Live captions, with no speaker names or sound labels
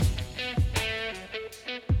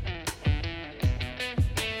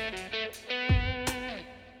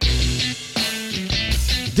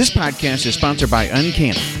This podcast is sponsored by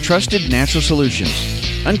Uncana, trusted natural solutions.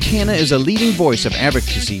 Uncana is a leading voice of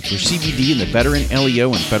advocacy for CBD in the veteran,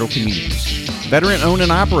 LEO, and federal communities. Veteran-owned and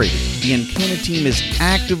operated, the Uncana team is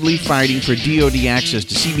actively fighting for DoD access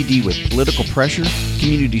to CBD with political pressure,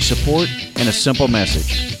 community support, and a simple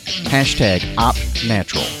message.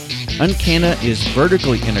 #OpNatural. Uncana is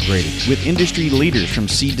vertically integrated with industry leaders from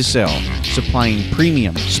seed to sale, supplying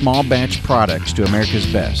premium, small batch products to America's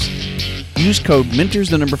best. Use code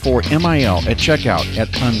MENTORS4MIL at checkout at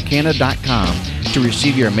uncana.com to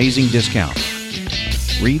receive your amazing discount.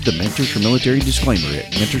 Read the Mentors for Military disclaimer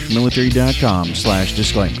at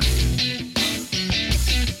mentorsformilitary.com/disclaimer.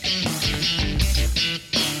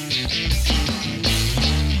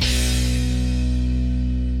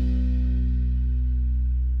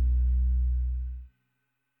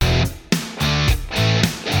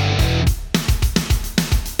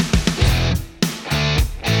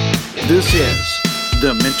 This is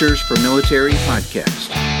the Mentors for Military podcast.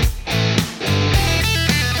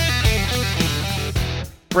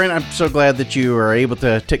 Brent, I'm so glad that you are able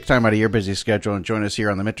to take time out of your busy schedule and join us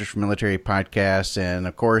here on the Mentors for Military podcast. And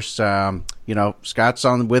of course, Scott's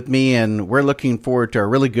on with me, and we're looking forward to a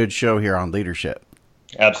really good show here on leadership.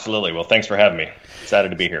 Absolutely. Well, thanks for having me. Excited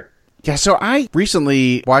to be here. Yeah, so I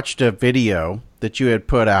recently watched a video that you had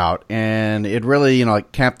put out, and it really,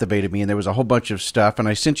 captivated me, and there was a whole bunch of stuff, and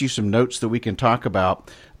I sent you some notes that we can talk about.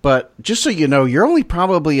 But just so you know, you're only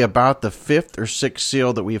probably about the 5th or 6th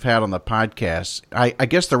SEAL that we've had on the podcast. I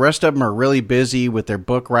guess the rest of them are really busy with their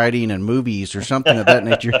book writing and movies or something of that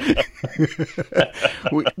nature.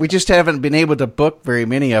 we just haven't been able to book very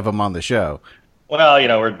many of them on the show. Well,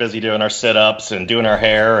 we're busy doing our sit-ups and doing our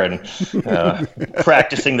hair and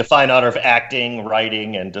practicing the fine art of acting,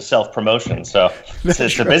 writing, and self-promotion. So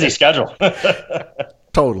it's a busy schedule.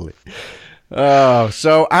 Totally.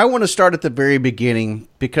 So I want to start at the very beginning,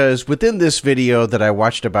 because within this video that I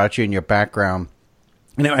watched about you and your background,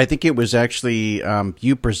 I think it was actually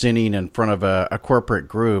you presenting in front of a corporate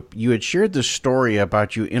group. You had shared this story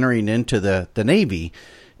about you entering into the Navy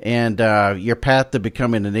and your path to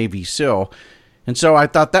becoming a Navy SEAL. And so I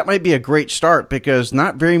thought that might be a great start, because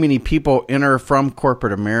not very many people enter from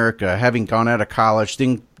corporate America, having gone out of college,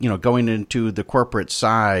 then, going into the corporate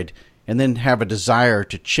side, and then have a desire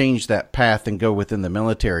to change that path and go within the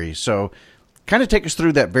military. So kind of take us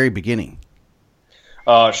through that very beginning.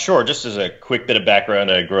 Sure. Just as a quick bit of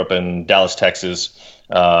background, I grew up in Dallas, Texas,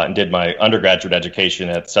 and did my undergraduate education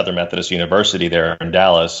at Southern Methodist University there in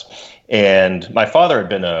Dallas. And my father had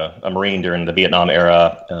been a Marine during the Vietnam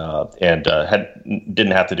era and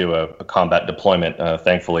didn't have to do a combat deployment,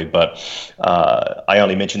 thankfully. But I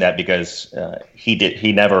only mention that because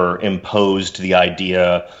he never imposed the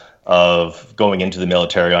idea of going into the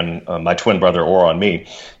military on my twin brother or on me.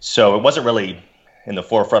 So it wasn't really in the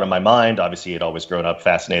forefront of my mind. Obviously, I'd always grown up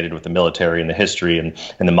fascinated with the military and the history and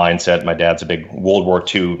the mindset. My dad's a big World War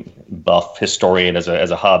II buff historian as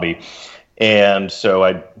a hobby. And so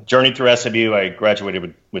I journeyed through SMU. I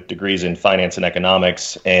graduated with degrees in finance and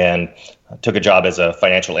economics, and took a job as a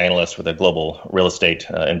financial analyst with a global real estate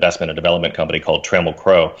investment and development company called Trammell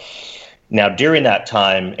Crow. Now, during that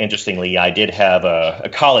time, interestingly, I did have a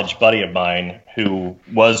college buddy of mine who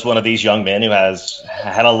was one of these young men who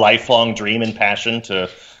had a lifelong dream and passion to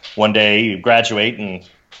one day graduate and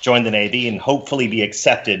join the Navy and hopefully be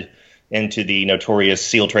accepted into the notorious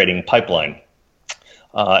SEAL training pipeline.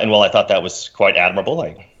 And while I thought that was quite admirable,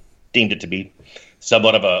 I deemed it to be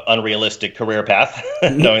somewhat of an unrealistic career path,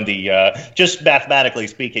 knowing just mathematically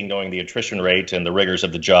speaking, knowing the attrition rate and the rigors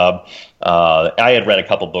of the job. I had read a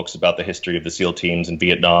couple books about the history of the SEAL teams in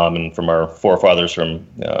Vietnam and from our forefathers from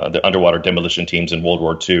the underwater demolition teams in World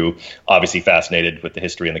War II. Obviously fascinated with the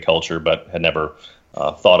history and the culture, but had never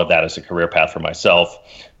thought of that as a career path for myself.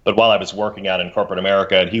 But while I was working out in corporate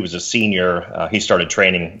America and he was a senior, he started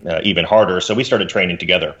training even harder. So we started training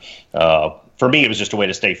together. For me, it was just a way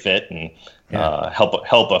to stay fit and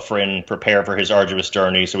help a friend prepare for his arduous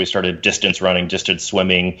journey. So we started distance running, distance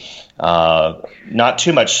swimming, not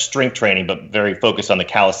too much strength training, but very focused on the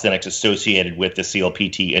calisthenics associated with the SEAL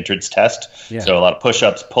PT entrance test. Yeah. So a lot of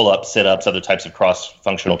push-ups, pull-ups, sit-ups, other types of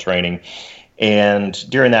cross-functional training. And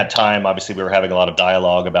during that time, obviously, we were having a lot of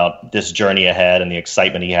dialogue about this journey ahead and the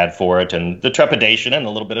excitement he had for it and the trepidation and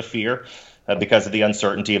a little bit of fear because of the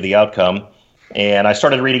uncertainty of the outcome. And I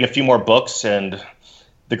started reading a few more books, and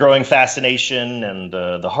the growing fascination and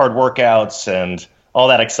the hard workouts and all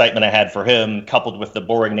that excitement I had for him, coupled with the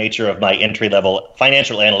boring nature of my entry-level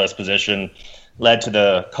financial analyst position, led to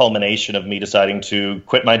the culmination of me deciding to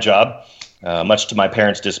quit my job, much to my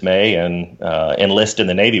parents' dismay, and enlist in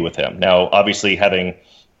the Navy with him. Now, obviously, having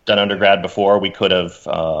done undergrad before. We could have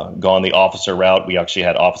gone the officer route. We actually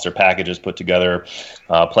had officer packages put together,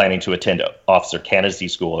 planning to attend Officer Candidacy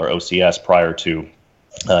School, or OCS, prior to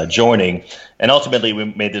joining. And ultimately, we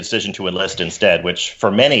made the decision to enlist instead, which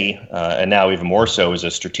for many, and now even more so, is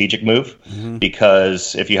a strategic move.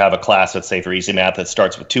 Because if you have a class, let's say for easy math, that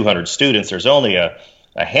starts with 200 students, there's only a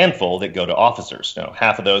handful that go to officers. Now,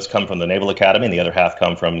 half of those come from the Naval Academy, and the other half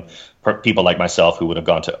come from people like myself who would have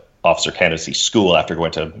gone to officer candidacy school after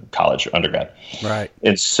going to college or undergrad. Right.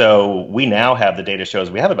 And so we now have, the data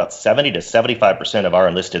shows we have about 70 to 75% of our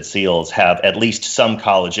enlisted SEALs have at least some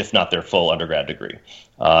college, if not their full undergrad degree.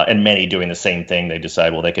 And many doing the same thing. They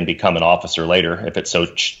decide, well, they can become an officer later if it so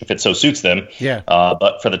suits them. Yeah.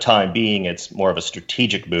 But for the time being, it's more of a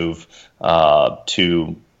strategic move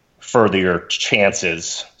to further your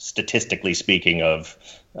chances, statistically speaking, of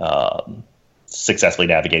successfully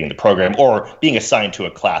navigating the program or being assigned to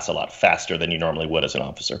a class a lot faster than you normally would as an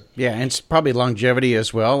officer. Yeah, and it's probably longevity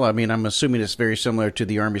as well. I mean, I'm assuming it's very similar to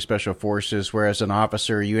the Army Special Forces, where as an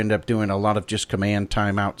officer, you end up doing a lot of just command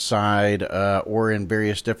time outside or in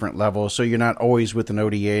various different levels, so you're not always with an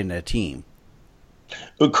ODA and a team.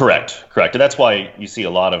 Correct. And that's why you see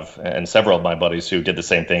a lot of, and several of my buddies who did the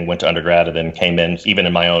same thing, went to undergrad and then came in, even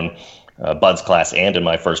in my own BUDS class and in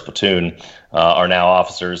my first platoon, are now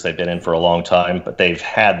officers. They've been in for a long time, but they've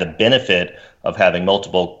had the benefit of having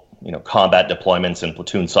multiple, combat deployments and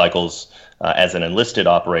platoon cycles as an enlisted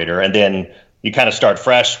operator. And then you kind of start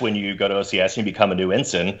fresh when you go to OCS and you become a new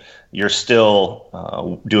ensign. You're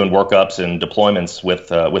still doing workups and deployments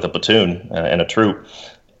with a platoon and a troop,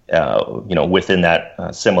 within that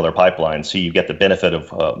similar pipeline. So you get the benefit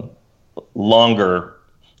of longer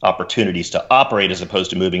opportunities to operate as opposed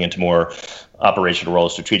to moving into more operational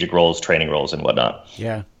roles, strategic roles, training roles, and whatnot.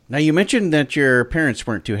 Yeah. Now, you mentioned that your parents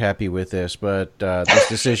weren't too happy with this, but this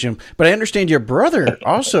decision. But I understand your brother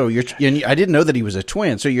also. And I didn't know that he was a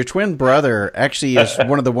twin. So your twin brother actually is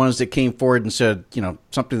one of the ones that came forward and said,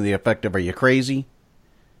 something to the effect of, "Are you crazy?"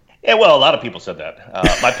 Yeah, well, a lot of people said that.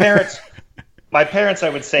 My parents, I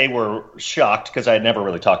would say, were shocked because I had never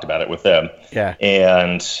really talked about it with them. Yeah.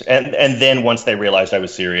 And then once they realized I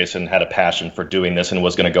was serious and had a passion for doing this and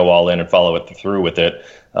was going to go all in and follow it through with it,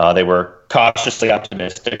 they were cautiously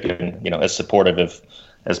optimistic and, as supportive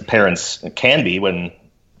as parents can be when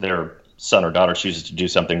their son or daughter chooses to do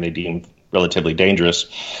something they deem relatively dangerous.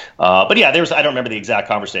 But yeah, I don't remember the exact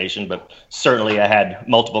conversation, but certainly I had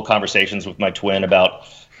multiple conversations with my twin about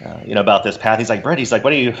this path. He's like, "Brent," he's like,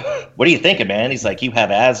 what are you thinking, man? He's like, "You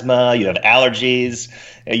have asthma, you have allergies,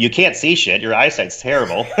 you can't see shit, your eyesight's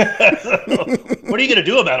terrible. What are you going to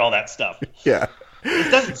do about all that stuff?" Yeah.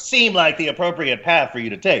 It doesn't seem like the appropriate path for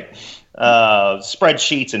you to take.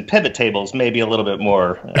 Spreadsheets and pivot tables may be a little bit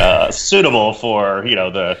more suitable for,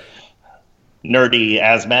 the nerdy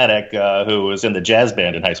asthmatic who was in the jazz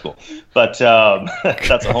band in high school. But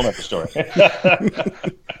that's a whole other story.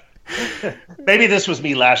 Maybe this was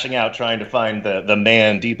me lashing out, trying to find the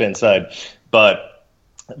man deep inside. But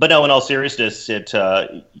no, in all seriousness,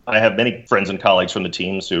 I have many friends and colleagues from the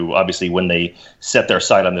teams who, obviously, when they set their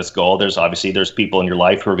sight on this goal, there's people in your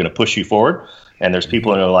life who are going to push you forward, and there's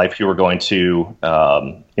people in your life who are going to,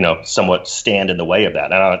 somewhat stand in the way of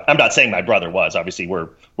that. And I'm not saying my brother was. Obviously, we're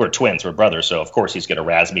twins, we're brothers, so of course he's going to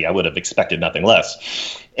razz me. I would have expected nothing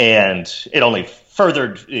less, and it only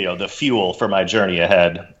furthered, the fuel for my journey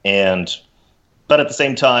ahead. But at the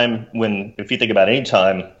same time, if you think about any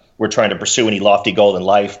time we're trying to pursue any lofty goal in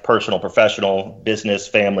life, personal, professional, business,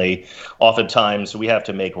 family, oftentimes we have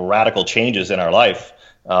to make radical changes in our life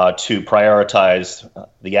to prioritize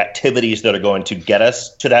the activities that are going to get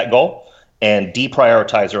us to that goal and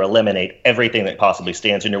deprioritize or eliminate everything that possibly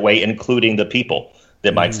stands in your way, including the people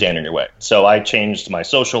that might stand in your way. So I changed my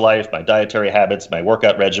social life, my dietary habits, my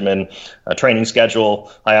workout regimen, training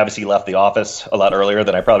schedule. I obviously left the office a lot earlier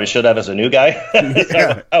than I probably should have as a new guy.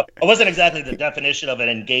 So I wasn't exactly the definition of an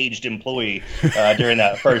engaged employee during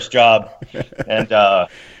that first job. And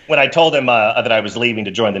when I told them that I was leaving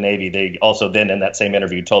to join the Navy, they also then in that same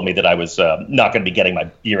interview told me that I was not going to be getting my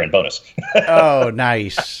year-end bonus. Oh,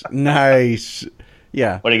 nice.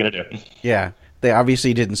 Yeah. What are you going to do? Yeah. They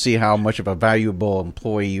obviously didn't see how much of a valuable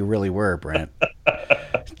employee you really were, Brent.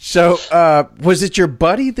 So was it your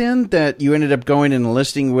buddy then that you ended up going and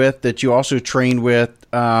enlisting with that you also trained with?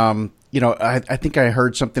 I think I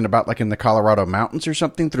heard something about like in the Colorado mountains or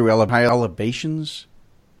something through high elevations.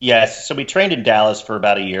 Yes. So we trained in Dallas for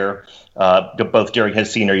about a year, both during his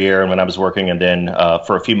senior year and when I was working, and then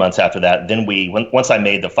for a few months after that. Then once I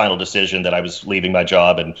made the final decision that I was leaving my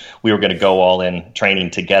job and we were going to go all in training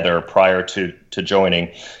together prior to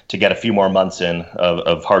joining to get a few more months in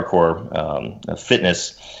of hardcore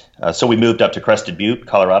fitness. So we moved up to Crested Butte,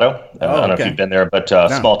 Colorado. I don't know if you've been there, but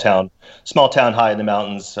small town high in the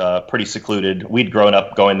mountains, pretty secluded. We'd grown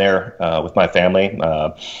up going there with my family,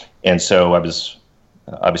 and so I was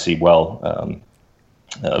obviously well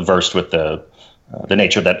versed with the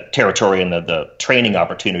nature of that territory and the training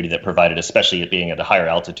opportunity that provided, especially it being at a higher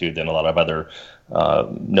altitude than a lot of other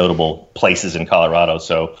notable places in Colorado.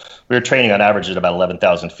 So we were training on average at about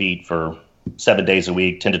 11,000 feet for 7 days a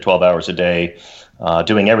week, 10 to 12 hours a day,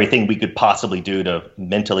 doing everything we could possibly do to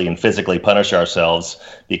mentally and physically punish ourselves,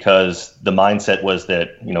 because the mindset was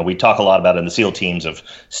that, we talk a lot about in the SEAL teams of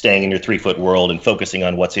staying in your 3-foot world and focusing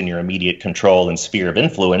on what's in your immediate control and sphere of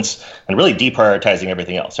influence and really deprioritizing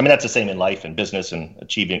everything else. I mean, that's the same in life and business and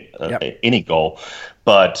achieving any goal.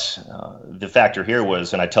 But the factor here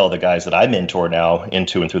was, and I tell the guys that I mentor now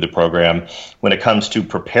into and through the program, when it comes to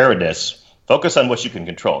preparedness, focus on what you can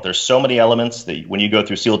control. There's so many elements that when you go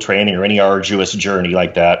through SEAL training or any arduous journey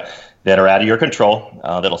like that are out of your control,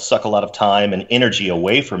 that'll suck a lot of time and energy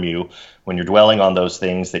away from you when you're dwelling on those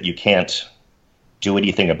things that you can't do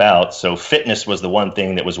anything about. So fitness was the one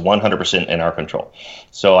thing that was 100% in our control.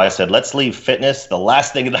 So I said, let's leave fitness the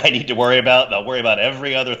last thing that I need to worry about. I'll worry about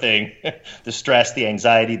every other thing, the stress, the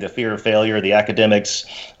anxiety, the fear of failure, the academics,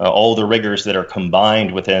 all the rigors that are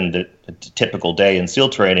combined within the typical day in SEAL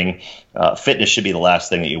training. Fitness should be the last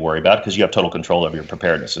thing that you worry about, because you have total control over your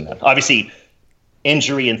preparedness. And obviously,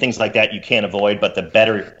 injury and things like that you can't avoid, but the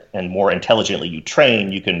better and more intelligently you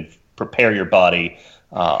train, you can prepare your body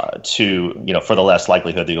for the less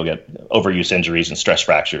likelihood that you'll get overuse injuries and stress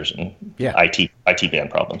fractures and IT band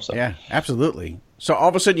problems. So. Yeah, absolutely. So all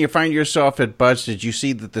of a sudden you find yourself at Buds. Did you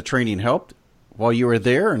see that the training helped while you were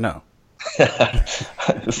there, or no?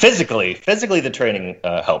 Physically, the training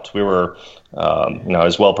helped. We were, I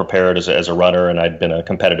was well prepared as a runner, and I'd been a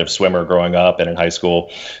competitive swimmer growing up and in high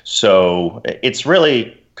school. So it's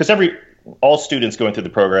really, because all students going through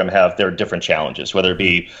the program have their different challenges, whether it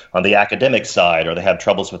be on the academic side, or they have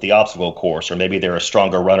troubles with the obstacle course, or maybe they're a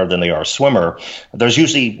stronger runner than they are a swimmer. There's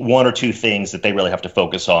usually one or two things that they really have to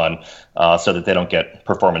focus on so that they don't get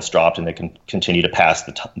performance dropped and they can continue to pass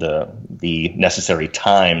the necessary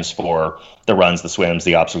times for the runs, the swims,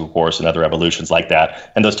 the obstacle course, and other evolutions like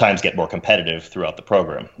that. And those times get more competitive throughout the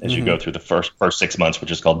program as you go through the first 6 months,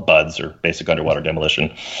 which is called BUDS, or Basic Underwater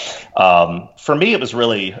Demolition. For me,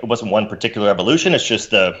 it wasn't one particular evolution. It's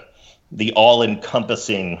just the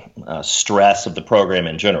all-encompassing stress of the program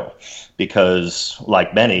in general, because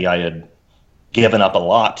like many, I had given up a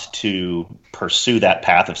lot to pursue that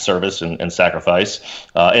path of service and sacrifice.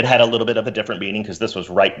 It had a little bit of a different meaning because this was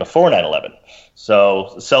right before 9/11.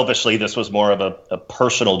 So selfishly, this was more of a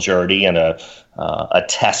personal journey and a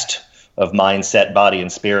test of mindset, body,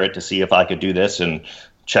 and spirit to see if I could do this and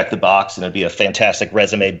check the box, and it'd be a fantastic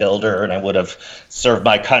resume builder, and I would have served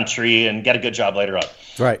my country and get a good job later on.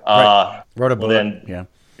 Right. Wrote a book.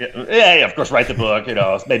 Yeah, of course, write the book,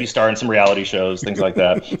 maybe star in some reality shows, things like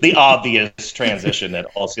that. The obvious transition that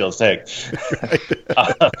all SEALs take.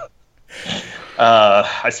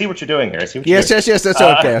 I see what you're doing here. Yes, that's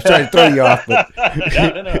okay. I was trying to throw you off. But...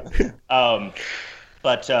 No.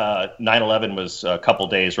 But 9/11 was a couple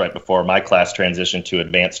days right before my class transitioned to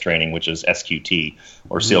advanced training, which is SQT,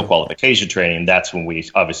 or SEAL qualification training. That's when we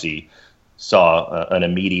obviously saw an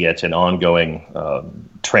immediate and ongoing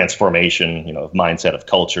transformation, of mindset, of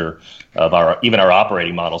culture, of even our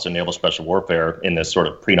operating models in naval special warfare in this sort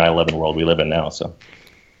of pre-9/11 world we live in now. So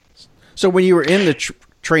when you were in the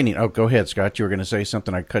training, go ahead, Scott. You were going to say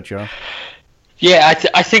something. I cut you off. Yeah,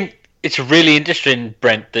 I think it's really interesting,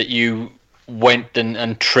 Brent, that you went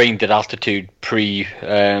and trained at altitude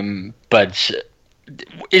pre-BUDS.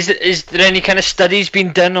 Is there any kind of studies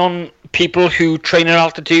being done on people who train at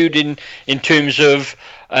altitude in terms of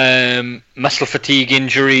muscle fatigue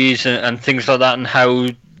injuries and things like that, and how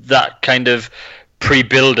that kind of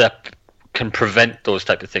pre-build-up can prevent those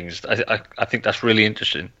type of things? I think that's really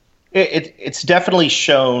interesting. It's definitely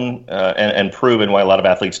shown and proven why a lot of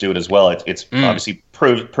athletes do it as well. It's obviously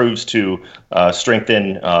proves to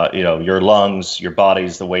strengthen your lungs, your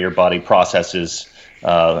bodies, the way your body processes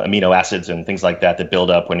amino acids and things like that build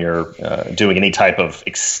up when you're doing any type of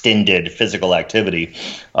extended physical activity.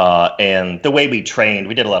 And the way we trained,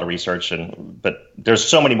 we did a lot of research, but there's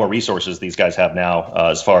so many more resources these guys have now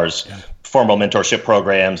as far as formal mentorship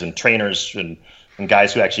programs and trainers and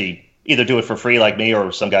guys who actually either do it for free like me,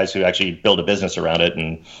 or some guys who actually build a business around it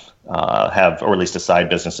and have, or at least a side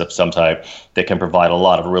business of some type that can provide a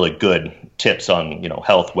lot of really good tips on,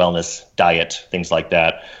 health, wellness, diet, things like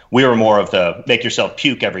that. We were more of the make yourself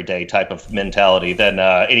puke every day type of mentality than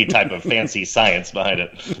any type of fancy science behind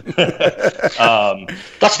it.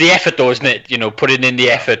 That's the effort, though, isn't it? Putting in the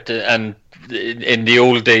effort. And in the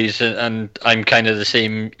old days, and I'm kind of the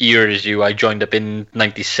same era as you. I joined up in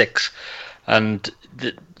 '96, and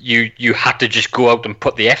you had to just go out and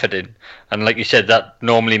put the effort in. And like you said, that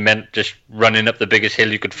normally meant just running up the biggest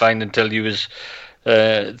hill you could find until you was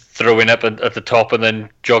throwing up at the top and then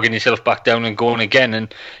jogging yourself back down and going again.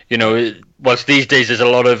 And, whilst these days there's a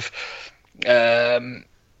lot of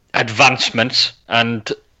advancements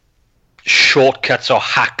and shortcuts or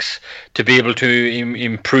hacks to be able to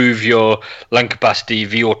improve your lung capacity,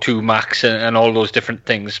 VO2 max, and all those different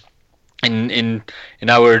things. In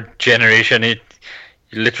our generation, you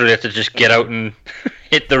literally have to just get out and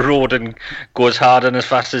hit the road and go as hard and as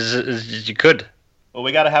fast as you could. Well,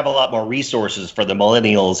 we got to have a lot more resources for the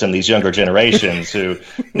millennials and these younger generations who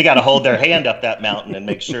we got to hold their hand up that mountain and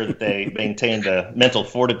make sure that they maintain the mental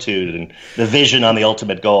fortitude and the vision on the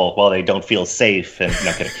ultimate goal while they don't feel safe. And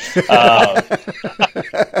no kidding.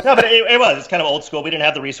 No, but it's kind of old school. We didn't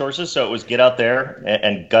have the resources, so it was get out there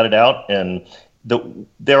and gut it out. And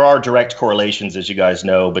there are direct correlations, as you guys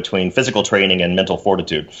know, between physical training and mental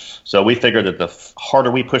fortitude. So we figured that the harder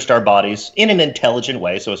we pushed our bodies in an intelligent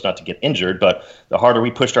way, so as not to get injured, but the harder we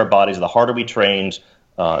pushed our bodies, the harder we trained,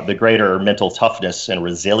 the greater mental toughness and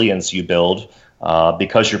resilience you build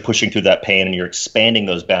because you're pushing through that pain and you're expanding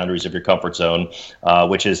those boundaries of your comfort zone,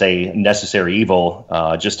 which is a necessary evil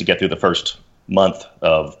just to get through the first month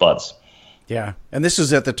of buds. Yeah, and this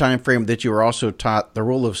is at the time frame that you were also taught the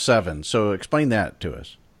rule of 7. So explain that to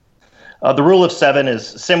us. The rule of 7 is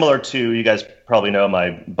similar to, you guys probably know my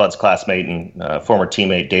Bud's classmate and former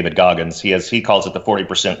teammate David Goggins. He calls it the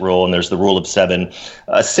 40% rule, and there's the rule of 7.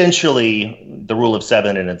 Essentially, the rule of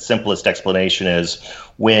 7 in its simplest explanation is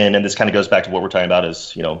when, and this kind of goes back to what we're talking about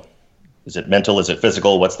is it mental? Is it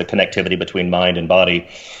physical? What's the connectivity between mind and body?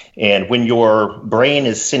 And when your brain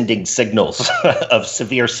is sending signals of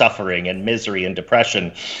severe suffering and misery and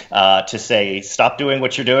depression to say, stop doing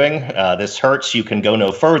what you're doing, this hurts, you can go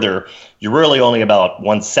no further, you're really only about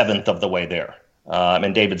 1/7 of the way there.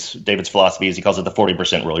 And David's philosophy is he calls it the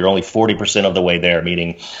 40% rule. You're only 40% of the way there,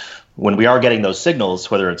 meaning when we are getting those signals,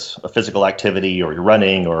 whether it's a physical activity or you're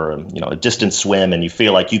running or a distance swim and you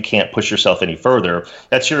feel like you can't push yourself any further,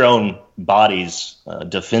 that's your own body's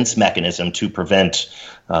defense mechanism to prevent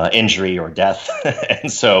injury or death. And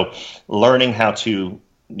so learning how to,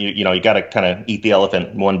 you got to kind of eat the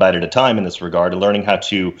elephant one bite at a time in this regard, and learning how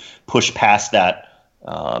to push past that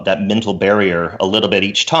mental barrier a little bit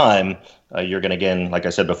each time. You're going to, again, like I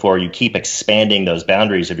said before, you keep expanding those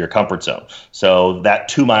boundaries of your comfort zone. So that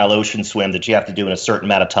 2-mile ocean swim that you have to do in a certain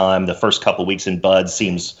amount of time, the first couple weeks in Buds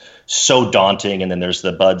seems so daunting. And then there's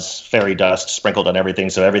the Buds fairy dust sprinkled on everything.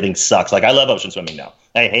 So everything sucks. Like I love ocean swimming now.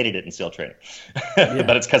 I hated it in SEAL training,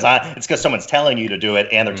 but it's because someone's telling you to do it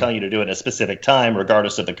and they're telling you to do it at a specific time,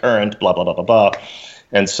 regardless of the current, blah, blah, blah, blah, blah.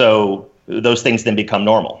 And so those things then become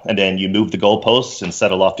normal. And then you move the goalposts and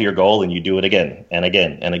settle off to your goal and you do it again and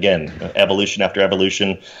again and again, evolution after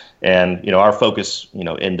evolution. And, our focus,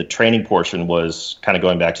 in the training portion was kind of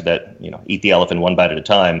going back to that, eat the elephant one bite at a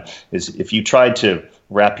time, is if you tried to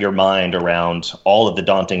wrap your mind around all of the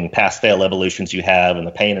daunting pass-fail evolutions you have and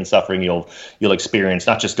the pain and suffering you'll experience,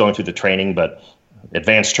 not just going through the training, but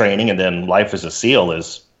advanced training, and then life as a SEAL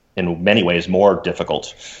is in many ways more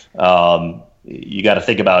difficult. You got to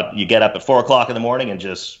think about, you get up at 4:00 in the morning and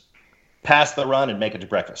just pass the run and make it to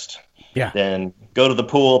breakfast. Yeah. Then go to the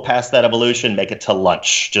pool, pass that evolution, make it to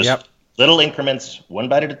lunch. Just little increments, one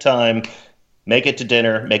bite at a time. Make it to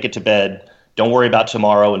dinner, make it to bed. Don't worry about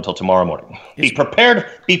tomorrow until tomorrow morning. Be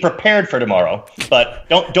prepared for tomorrow, but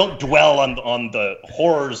don't dwell on the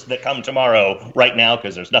horrors that come tomorrow right now,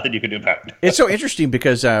 because there's nothing you can do about it. It's so interesting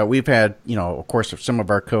because we've had, of course, some of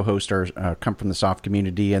our co-hosts are come from the soft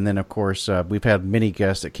community, and then of course we've had many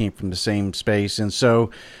guests that came from the same space, and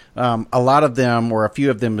so a lot of them, or a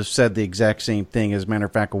few of them, have said the exact same thing. As a matter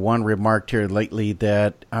of fact, one remarked here lately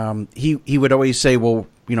that he would always say, well,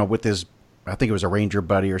 with his, I think it was a Ranger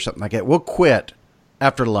buddy or something like that, we'll quit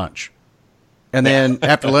after lunch. And then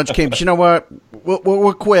after lunch came, but you know what?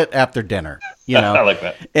 We'll quit after dinner. I like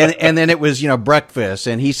that. and then it was, breakfast.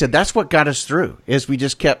 And he said that's what got us through, is we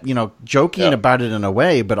just kept, joking about it in a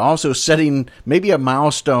way, but also setting maybe a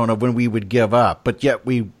milestone of when we would give up, but yet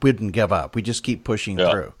we wouldn't give up. We just keep pushing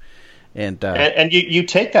through. And you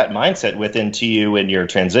take that mindset into you in your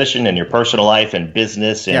transition, in your personal life and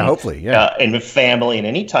business, and hopefully, and with family and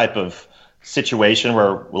any type of situation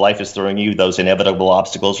where life is throwing you those inevitable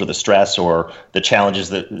obstacles or the stress or the challenges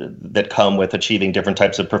that come with achieving different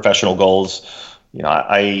types of professional goals.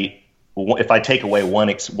 If I take away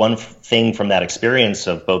one thing from that experience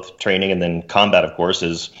of both training and then combat, of course,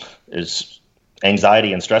 is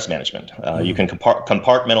anxiety and stress management. You can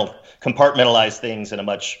compartmentalize things in a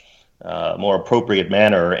much more appropriate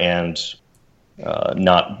manner and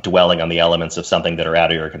not dwelling on the elements of something that are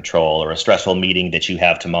out of your control, or a stressful meeting that you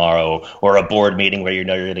have tomorrow, or a board meeting where you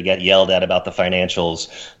know you're going to get yelled at about the financials.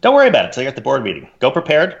 Don't worry about it till you're at the board meeting. Go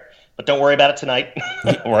prepared, but don't worry about it tonight.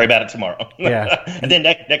 Worry about it tomorrow. Yeah. And then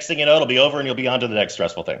next thing you know, it'll be over and you'll be on to the next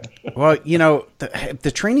stressful thing. Well, if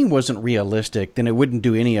the training wasn't realistic, then it wouldn't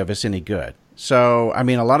do any of us any good. So, I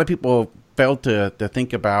mean, a lot of people fail to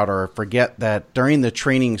think about or forget that during the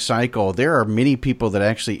training cycle, there are many people that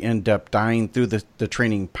actually end up dying through the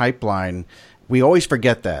training pipeline. We always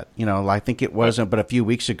forget that. I think it wasn't but a few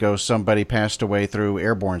weeks ago somebody passed away through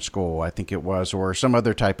airborne school, I think it was, or some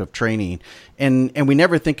other type of training. And we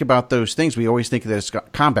never think about those things. We always think that it's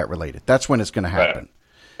combat related. That's when it's going to happen.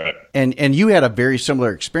 Right. And you had a very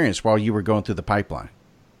similar experience while you were going through the pipeline.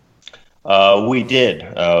 We did.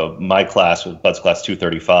 My class was Bud's class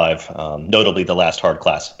 235, notably the last hard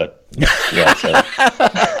class, but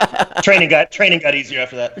training got easier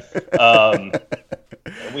after that.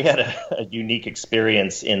 We had a unique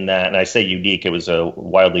experience in that, and I say unique, it was a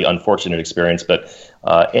wildly unfortunate experience, but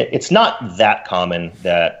it's not that common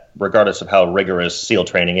that, regardless of how rigorous SEAL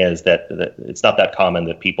training is, that it's not that common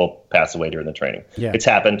that people pass away during the training. Yeah. It's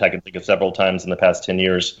happened, I can think of several times in the past 10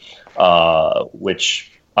 years,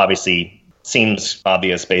 which obviously seems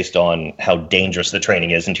obvious based on how dangerous the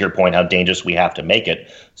training is, and to your point, how dangerous we have to make it,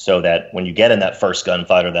 so that when you get in that first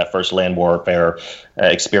gunfight or that first land warfare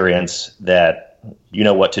experience, that you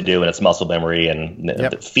know what to do, and it's muscle memory, and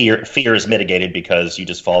the fear is mitigated because you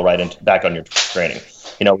just fall right back on your training.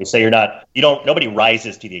 We say nobody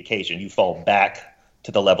rises to the occasion. You fall back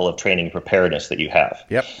to the level of training and preparedness that you have.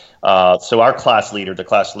 Yep. So our class leader, the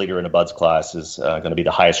class leader in a Bud's class, is going to be the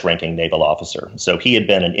highest ranking naval officer. So he had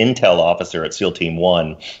been an intel officer at SEAL Team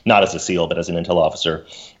 1, not as a SEAL, but as an intel officer.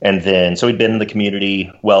 And then, so he'd been in the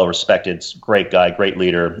community, well respected, great guy, great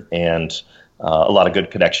leader, and a lot of good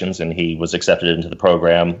connections. And he was accepted into the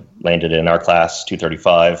program, landed in our class,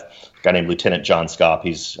 235, a guy named Lieutenant John Scopp.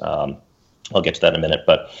 He's, I'll get to that in a minute,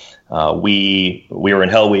 but we were in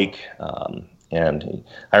Hell Week, and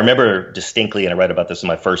I remember distinctly, and I read about this in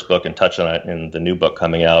my first book and touched on it in the new book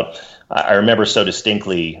coming out. I remember so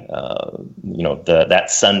distinctly, that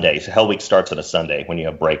Sunday. So Hell Week starts on a Sunday when you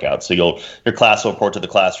have breakouts. So your class will report to the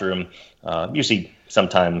classroom, usually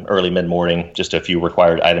sometime early mid-morning, just a few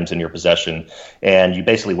required items in your possession, and you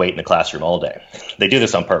basically wait in the classroom all day. They do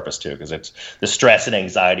this on purpose too, because it's the stress and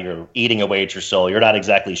anxiety are eating away at your soul. You're not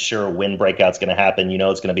exactly sure when breakout's going to happen.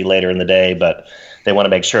 It's going to be later in the day, but they want to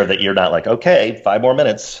make sure that you're not like, okay, 5 more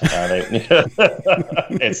minutes. It's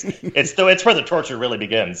where the torture really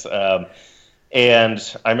begins.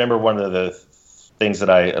 And I remember one of the things that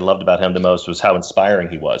I loved about him the most was how inspiring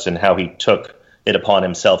he was, and how he took it upon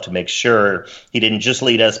himself to make sure he didn't just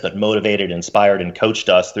lead us, but motivated, inspired, and coached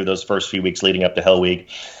us through those first few weeks leading up to Hell Week.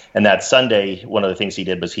 And that Sunday, one of the things he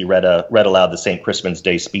did was he read aloud the St. Crispin's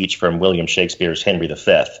Day speech from William Shakespeare's Henry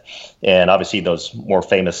V. And obviously those more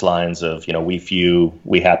famous lines of, we few,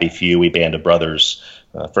 we happy few, we band of brothers,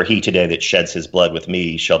 for he today that sheds his blood with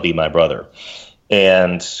me shall be my brother.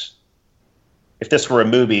 And if this were a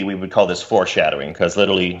movie, we would call this foreshadowing, because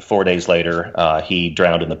literally 4 days later, he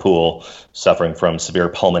drowned in the pool, suffering from severe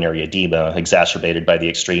pulmonary edema, exacerbated by the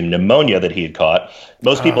extreme pneumonia that he had caught.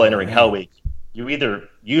 Most people entering Hell Week, you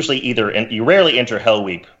rarely enter Hell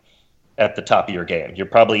Week at the top of your game. You're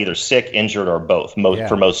probably either sick, injured, or both,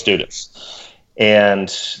 for most students.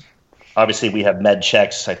 And obviously we have med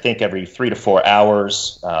checks, I think, every 3 to 4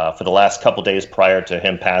 hours. For the last couple days prior to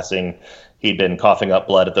him passing, he'd been coughing up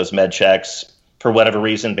blood at those med checks. For whatever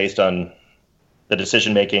reason, based on the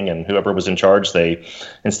decision-making and whoever was in charge, they,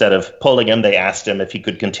 instead of pulling him, they asked him if he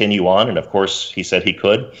could continue on. And of course, he said he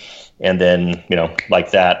could. And then, like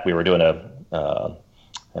that, we were doing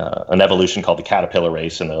an evolution called the Caterpillar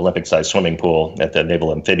Race in the Olympic-sized swimming pool at the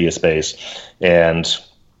Naval Amphibious Base. And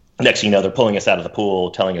next thing you know, they're pulling us out of the pool,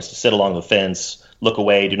 telling us to sit along the fence, look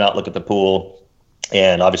away, do not look at the pool.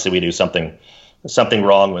 And obviously we knew something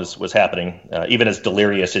wrong was happening, even as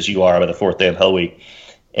delirious as you are by the 4th day of Hell Week.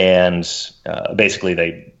 And basically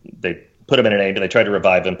they put him in an ambulance. They tried to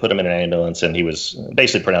revive him, put him in an ambulance, and he was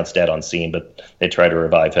basically pronounced dead on scene, but they tried to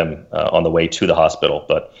revive him on the way to the hospital.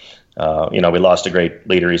 But, we lost a great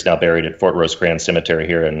leader. He's now buried at Fort Rosecrans Cemetery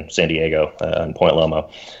here in San Diego in Point Loma.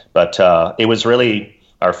 But it was really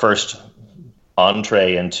our first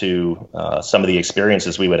entree into some of the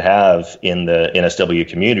experiences we would have in the NSW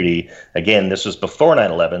community. Again, this was before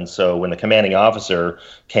 9/11, so when the commanding officer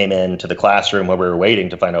came into the classroom where we were waiting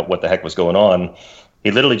to find out what the heck was going on,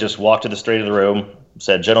 he literally just walked to the straight of the room,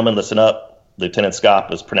 said, "Gentlemen, listen up. Lieutenant Scott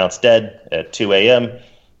was pronounced dead at 2 a.m.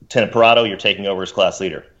 Lieutenant Parado, you're taking over as class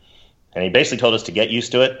leader." And he basically told us to get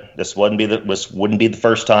used to it. This wouldn't be the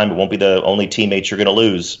first time. It won't be the only teammates you're going to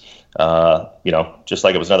lose. Just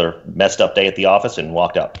like it was another messed up day at the office, and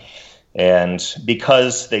walked out. And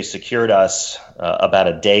because they secured us about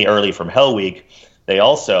a day early from Hell Week, they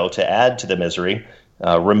also, to add to the misery,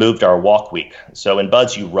 removed our walk week. So in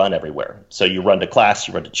BUDS, you run everywhere. So you run to class,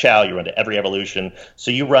 you run to chow, you run to every evolution.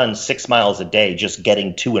 So you run 6 miles a day just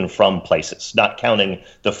getting to and from places, not counting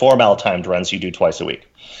the 4-mile timed runs you do twice a week.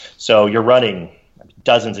 So you're running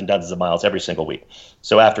dozens and dozens of miles every single week.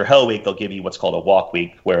 So after Hell Week, they'll give you what's called a walk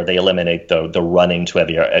week, where they eliminate the running to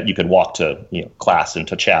every. You can walk to class and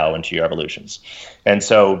to chow and to your evolutions. And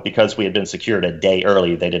so because we had been secured a day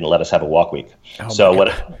early, they didn't let us have a walk week. So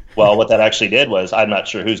what that actually did was, I'm not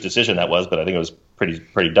sure whose decision that was, but I think it was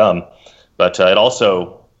pretty dumb. But it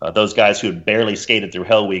also those guys who had barely skated through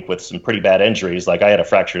Hell Week with some pretty bad injuries, like I had a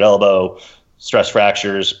fractured elbow, stress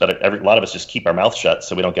fractures, but a lot of us just keep our mouth shut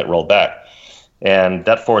so we don't get rolled back. And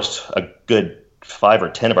that forced a good 5 or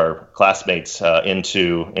 10 of our classmates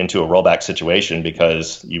into a rollback situation,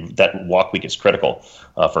 because that walk week is critical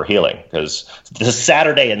for healing, because the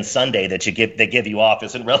Saturday and Sunday that they give you off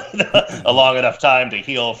isn't really a long enough time to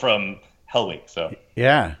heal from Hell Week. So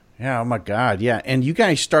yeah, oh my God, yeah. And you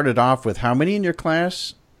guys started off with how many in your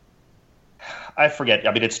class? I forget.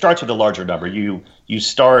 I mean, it starts with a larger number. You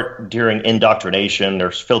start during indoctrination. They're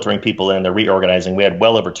filtering people in. They're reorganizing. We had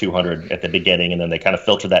well over 200 at the beginning, and then they kind of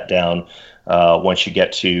filter that down once you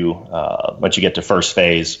get to first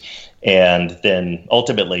phase, and then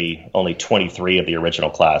ultimately only 23 of the original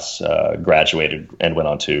class graduated and went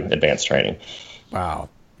on to advanced training. Wow.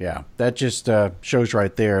 Yeah, that just shows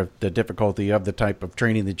right there the difficulty of the type of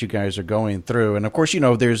training that you guys are going through. And of course,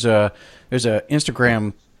 there's a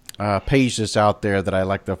Instagram page that's out there that I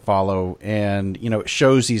like to follow, and it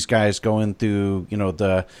shows these guys going through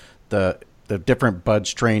the different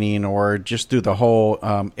BUDS training, or just through the whole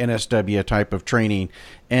NSW type of training.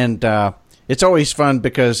 And it's always fun,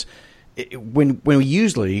 because when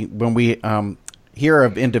we hear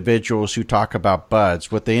of individuals who talk about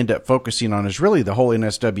BUDS, what they end up focusing on is really the whole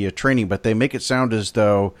NSW training, but they make it sound as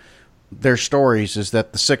though their stories is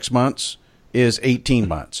that the 6 months is 18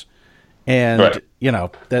 months. And, right.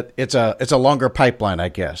 That it's a longer pipeline, I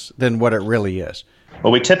guess, than what it really is.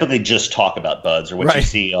 Well, we typically just talk about BUDS, or what you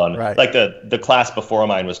see on, like the class before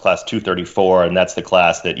mine was class 234, and that's the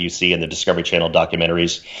class that you see in the Discovery Channel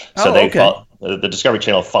documentaries. So the Discovery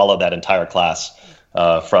Channel followed that entire class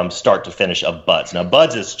from start to finish of BUDS. Now,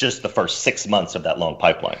 BUDS is just the first 6 months of that long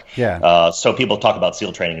pipeline. Yeah. So people talk about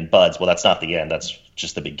SEAL training and BUDS. Well, that's not the end. That's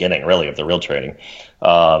just the beginning, really, of the real training.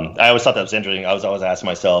 I always thought that was interesting. I was always asking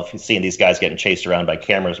myself, seeing these guys getting chased around by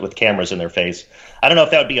cameras with cameras in their face, I don't know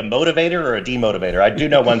if that would be a motivator or a demotivator. I do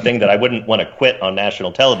know one thing, that I wouldn't want to quit on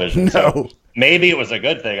national television. No. So maybe it was a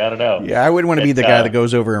good thing. I don't know. Yeah, I wouldn't want to be the guy that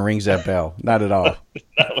goes over and rings that bell. Not at all.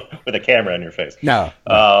 With a camera in your face. No.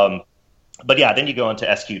 But yeah, then you go into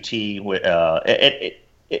SQT.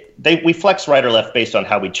 We flex right or left based on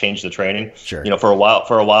how we change the training. Sure. For a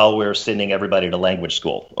while we were sending everybody to language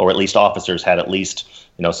school, or at least officers had at least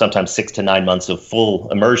sometimes 6 to 9 months of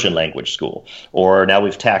full immersion language school. Or now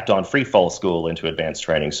we've tacked on free fall school into advanced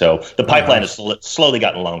training. So the pipeline has slowly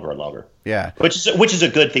gotten longer and longer. Yeah. Which is a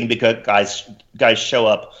good thing, because guys show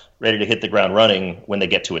up ready to hit the ground running when they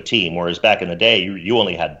get to a team. Whereas back in the day, you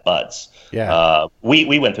only had BUDS. Yeah.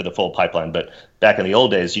 We went through the full pipeline, but back in the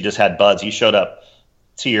old days, you just had BUDS. You showed up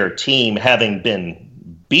to your team having been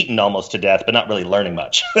beaten almost to death, but not really learning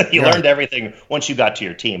much. You learned everything once you got to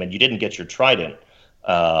your team, and you didn't get your trident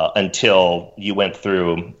until you went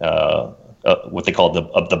through what they call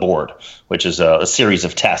the board, which is a series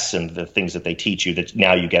of tests and the things that they teach you that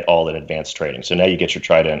now you get all in advanced training. So now you get your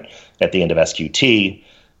trident at the end of SQT.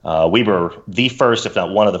 We were the first, if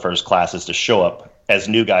not one of the first classes to show up as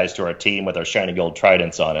new guys to our team with our shiny gold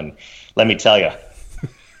tridents on. And let me tell you,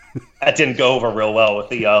 that didn't go over real well with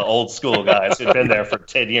the old school guys who'd been there for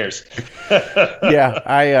 10 years.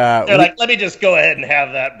 Yeah, they're like, let me just go ahead and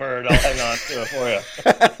have that bird. I'll hang on to it for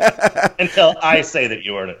you until I say that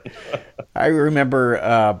you earned it. I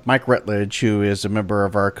remember Mike Rutledge, who is a member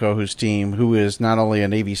of our co-host team, who is not only a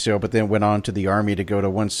Navy SEAL, but then went on to the Army to go to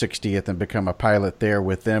 160th and become a pilot there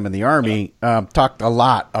with them in the Army, talked a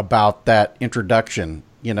lot about that introduction,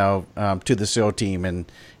 to the SEAL team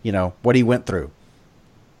and, what he went through.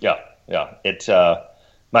 yeah.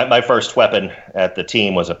 My first weapon at the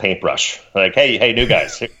team was a paintbrush. Like, hey, new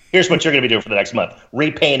guys, here's what you're going to be doing for the next month: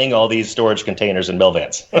 repainting all these storage containers and mill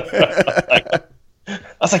vans. I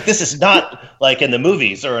was like, this is not like in the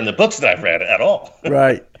movies or in the books that I've read at all.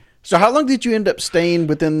 Right. So how long did you end up staying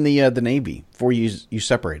within the Navy before you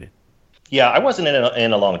separated? Yeah, I wasn't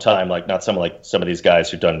in a long time. Like not some of these guys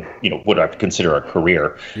who've done what I would consider a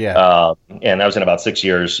career. Yeah. And I was in about 6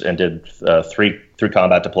 years and did three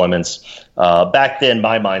combat deployments. Back then,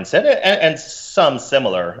 my mindset and some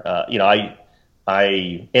similar.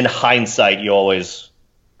 I in hindsight, you always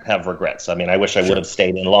have regrets. I mean, I wish I would have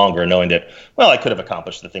stayed in longer, knowing that I could have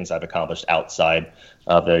accomplished the things I've accomplished outside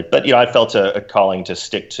of it. But I felt a calling to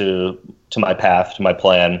stick to my path, to my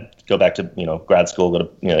plan. Go back to grad school, go to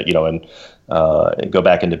and go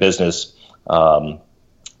back into business.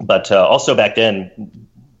 But also back then,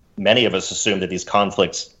 many of us assumed that these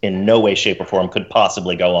conflicts in no way, shape, or form could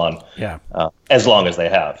possibly go on as long as they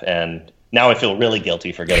have. And now I feel really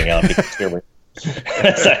guilty for getting out because here we're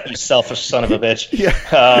you selfish son of a bitch. Yeah.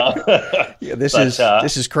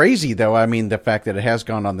 This is crazy though. I mean, the fact that it has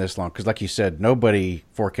gone on this long, because like you said, nobody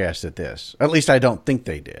forecasted this. At least I don't think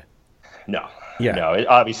they did. No. Yeah. No. It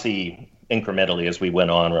obviously incrementally as we went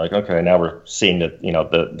on, we're like, okay, now we're seeing that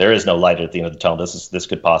there is no light at the end of the tunnel. This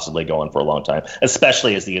could possibly go on for a long time,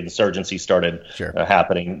 especially as the insurgency started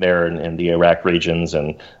happening there in the Iraq regions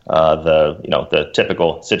and the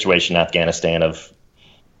typical situation in Afghanistan of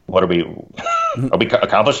what are we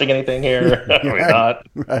accomplishing anything here? Are we not?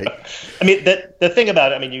 Right. I mean, the thing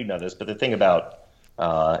about it, I mean, you know this, but the thing about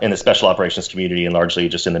in the special operations community and largely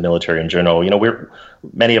just in the military in general,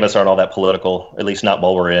 many of us aren't all that political, at least not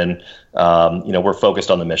while we're in. We're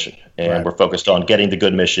focused on the mission and we're focused on getting the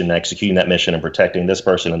good mission, executing that mission, and protecting this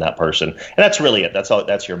person and that person. And that's really it. That's all.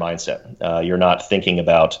 That's your mindset. You're not thinking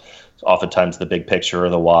about oftentimes the big picture or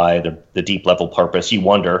the why, the deep level purpose. You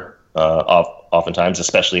wonder oftentimes,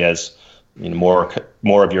 especially as more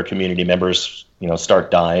of your community members start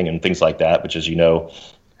dying and things like that, which as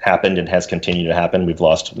happened and has continued to happen. We've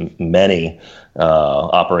lost many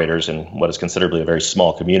operators in what is considerably a very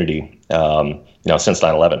small community since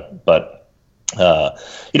 9/11. But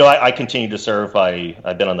I continue to serve.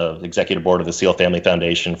 I've been on the executive board of the SEAL Family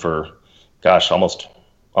Foundation for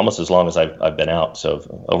almost as long as I've been out,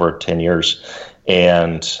 so over 10 years.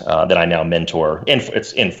 And then I now mentor.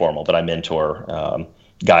 It's informal, but I mentor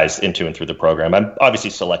guys into and through the program. I'm obviously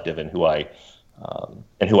selective in who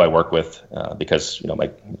I work with because my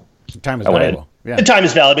time is valuable. The time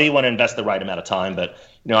is valuable. You want to invest the right amount of time. But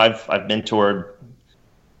I've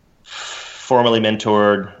formally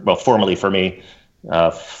for me,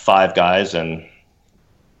 5 guys, and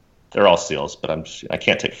they're all SEALs, but I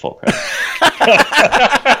can't take full credit.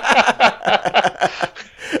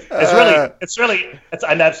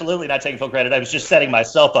 I'm absolutely not taking full credit. I was just setting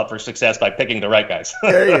myself up for success by picking the right guys.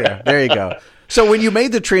 There you go. So when you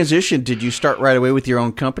made the transition, did you start right away with your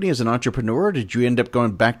own company as an entrepreneur, or did you end up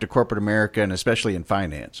going back to corporate America and especially in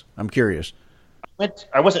finance? I'm curious.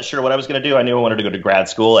 I wasn't sure what I was going to do. I knew I wanted to go to grad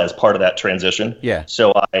school as part of that transition. Yeah.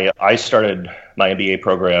 So I started my MBA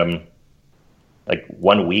program like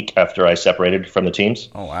 1 week after I separated from the teams.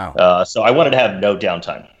 Oh, wow. So I wanted to have no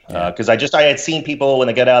downtime because I had seen people when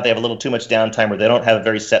they get out, they have a little too much downtime where they don't have a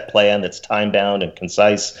very set plan that's time bound and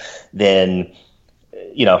concise. Then,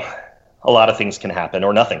 a lot of things can happen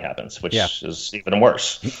or nothing happens, which is even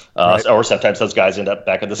worse. Or sometimes those guys end up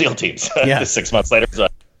back in the SEAL teams 6 months later. So,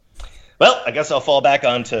 well, I guess I'll fall back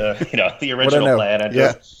onto the original plan. And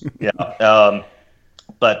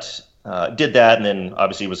did that, and then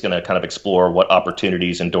obviously was going to kind of explore what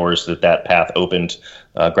opportunities and doors that path opened.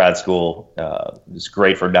 Grad school is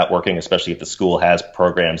great for networking, especially if the school has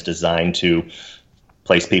programs designed to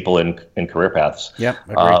place people in career paths. Yeah.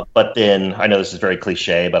 But then I know this is very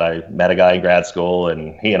cliche, but I met a guy in grad school,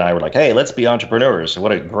 and he and I were like, "Hey, let's be entrepreneurs."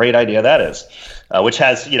 What a great idea that is, which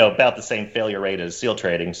has about the same failure rate as SEAL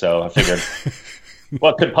trading. So I figured,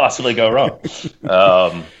 what could possibly go wrong?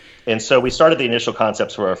 And so we started the initial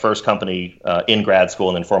concepts for our first company in grad school,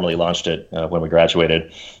 and then formally launched it when we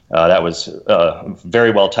graduated. That was a very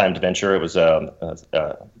well-timed venture. It was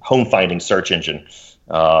a home-finding search engine.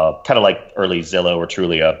 Kind of like early Zillow or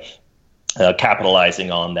Trulia,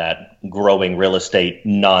 capitalizing on that growing real estate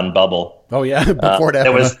non-bubble. Oh, yeah, before that.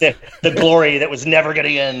 It was the glory that was never going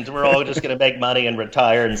to end. We're all just going to make money and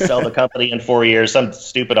retire and sell the company in 4 years, some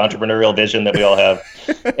stupid entrepreneurial vision that we all have.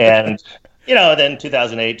 And, then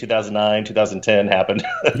 2008, 2009, 2010 happened.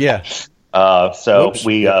 Yeah. So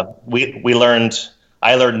we learned...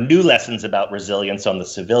 I learned new lessons about resilience on the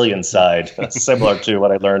civilian side, similar to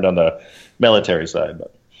what I learned on the military side.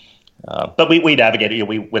 But we navigated.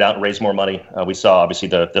 We went out and raised more money. We saw obviously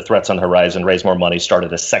the threats on the horizon. Raised more money.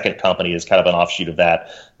 Started a second company as kind of an offshoot of that.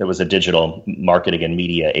 There was a digital marketing and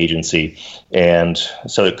media agency, and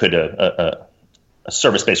so it could a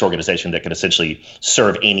service-based organization that could essentially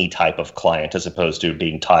serve any type of client, as opposed to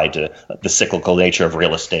being tied to the cyclical nature of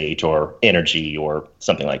real estate or energy or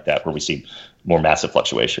something like that, where we see more massive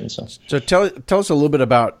fluctuations. So tell us a little bit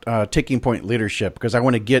about Taking Point leadership, because I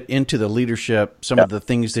want to get into the leadership, some of the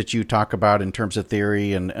things that you talk about in terms of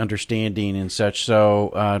theory and understanding and such.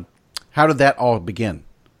 So how did that all begin?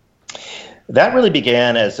 That really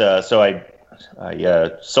began as I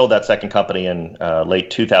sold that second company in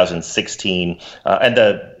late 2016,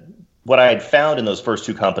 and what I had found in those first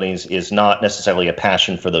two companies is not necessarily a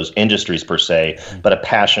passion for those industries per se, but a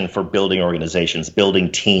passion for building organizations,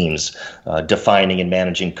 building teams, defining and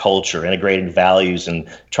managing culture, integrating values, and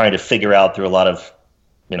trying to figure out through a lot of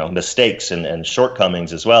mistakes and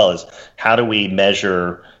shortcomings, as well as how do we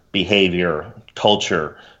measure behavior,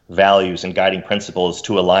 culture, values, and guiding principles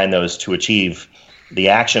to align those to achieve the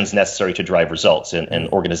actions necessary to drive results and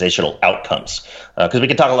organizational outcomes. Because we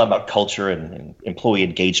can talk a lot about culture and employee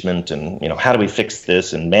engagement and how do we fix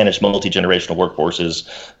this and manage multi-generational workforces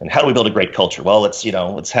and how do we build a great culture? Well,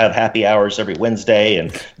 let's have happy hours every Wednesday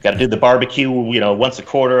and we've got to do the barbecue once a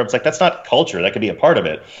quarter. It's like, that's not culture. That could be a part of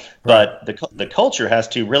it. But the culture has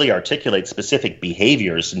to really articulate specific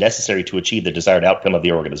behaviors necessary to achieve the desired outcome of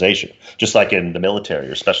the organization. Just like in the military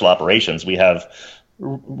or special operations,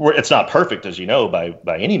 it's not perfect, as you know,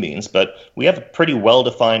 by any means, but we have pretty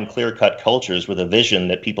well-defined, clear-cut cultures with a vision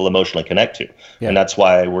that people emotionally connect to. Yeah. And that's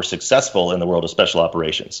why we're successful in the world of special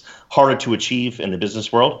operations. Harder to achieve in the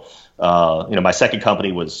business world. My second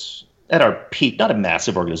company was at our peak, not a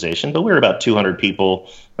massive organization, but we were about 200 people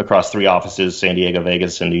across 3 offices, San Diego,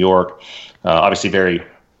 Vegas, and New York. Obviously very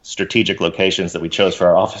strategic locations that we chose for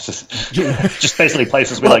our offices. Just basically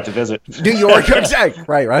places we like to visit. New York, exactly.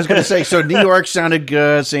 Right. I was going to say, so New York sounded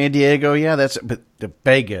good. San Diego, yeah, but the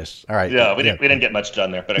Vegas. All right. Yeah, we didn't get much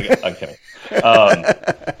done there, but I'm kidding.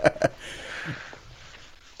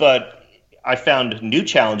 But I found new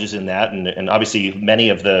challenges in that, and obviously many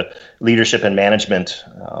of the leadership and management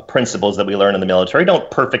principles that we learn in the military don't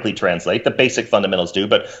perfectly translate. The basic fundamentals do,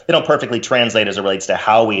 but they don't perfectly translate as it relates to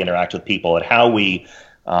how we interact with people and how we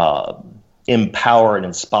empower and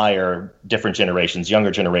inspire different generations,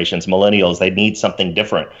 younger generations, millennials. They need something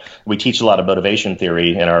different. We teach a lot of motivation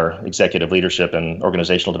theory in our executive leadership and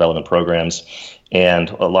organizational development programs. And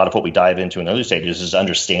a lot of what we dive into in other stages is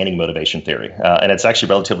understanding motivation theory. And it's actually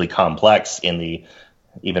relatively complex in the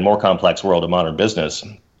even more complex world of modern business.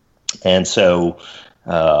 And so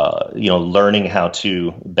learning how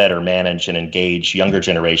to better manage and engage younger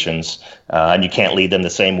generations, and you can't lead them the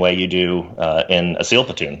same way you do in a SEAL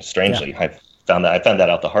platoon. Strangely, yeah. I found that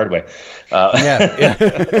out the hard way.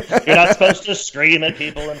 You're not supposed to scream at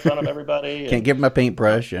people in front of everybody. Can't give them a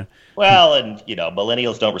paintbrush. Yeah. Well, and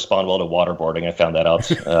millennials don't respond well to waterboarding. I found that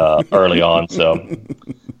out early on. So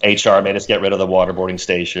HR made us get rid of the waterboarding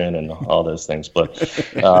station and all those things. But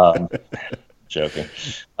joking.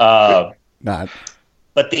 Not.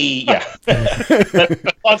 But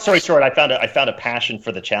but long story short, I found a passion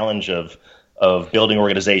for the challenge of building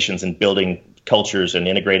organizations and building cultures and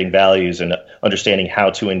integrating values and understanding how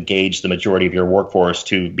to engage the majority of your workforce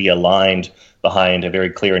to be aligned behind a very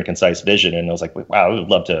clear and concise vision. And I was like, wow, I would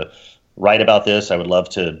love to write about this. I would love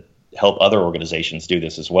to help other organizations do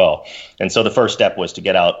this as well. And so the first step was to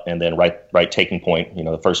get out and then write Taking Point,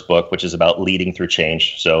 the first book, which is about leading through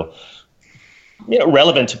change. So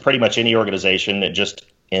relevant to pretty much any organization, just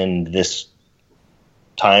in this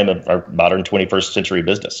time of our modern 21st century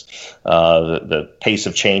business. The pace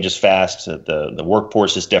of change is fast. The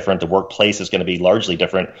workforce is different. The workplace is going to be largely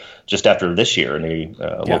different just after this year and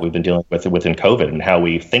what we've been dealing with within COVID, and how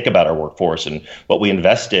we think about our workforce and what we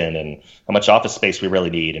invest in and how much office space we really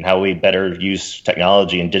need and how we better use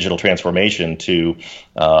technology and digital transformation to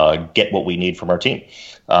get what we need from our team.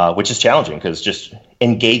 Which is challenging because just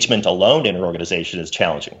engagement alone in an organization is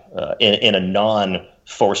challenging in a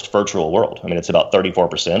non-forced virtual world. I mean, it's about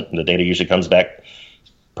 34%, and the data usually comes back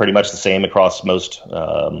pretty much the same across most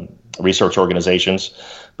research organizations.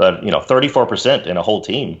 But 34% in a whole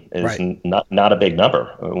team is not a big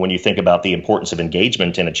number when you think about the importance of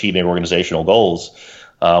engagement in achieving organizational goals.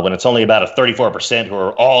 When it's only about a 34% who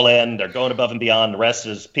are all in, they're going above and beyond. The rest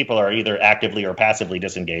is people are either actively or passively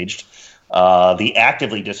disengaged. The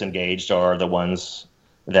actively disengaged are the ones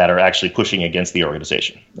that are actually pushing against the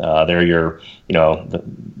organization. They're your,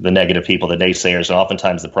 the negative people, the naysayers. And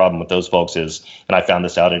oftentimes the problem with those folks is, and I found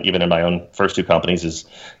this out even in my own first two companies, is,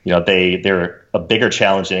 they're a bigger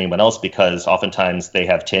challenge than anyone else because oftentimes they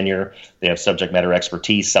have tenure, they have subject matter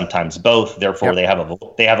expertise, sometimes both. Therefore, they have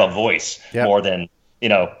a voice more than,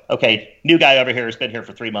 okay, new guy over here has been here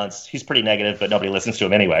for 3 months. He's pretty negative, but nobody listens to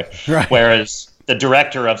him anyway. Right. Whereas the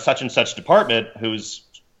director of such and such department who's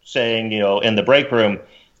saying, in the break room,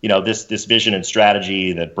 this vision and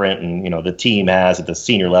strategy that Brent and, the team has at the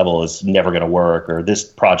senior level is never going to work, or this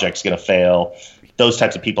project's going to fail. Those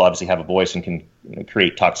types of people obviously have a voice and can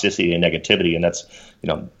create toxicity and negativity. And that's,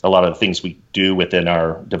 a lot of the things we do within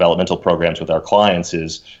our developmental programs with our clients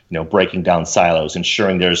is, breaking down silos,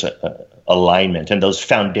 ensuring there's a alignment, and those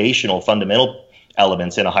fundamental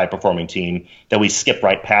elements in a high-performing team that we skip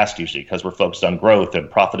right past usually because we're focused on growth and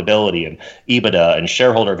profitability and EBITDA and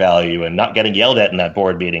shareholder value and not getting yelled at in that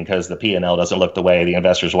board meeting because the P&L doesn't look the way the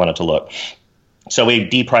investors want it to look. So we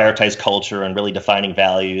deprioritize culture and really defining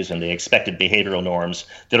values and the expected behavioral norms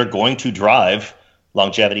that are going to drive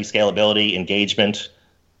longevity, scalability, engagement,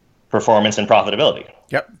 performance, and profitability.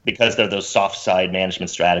 Yep. Because they're those soft side management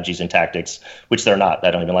strategies and tactics, which they're not.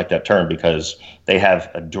 I don't even like that term because they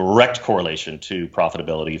have a direct correlation to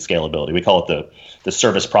profitability, scalability. We call it the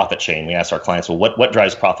service profit chain. We ask our clients, well, what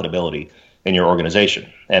drives profitability in your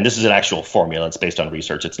organization? And this is an actual formula. It's based on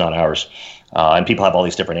research. It's not ours. And people have all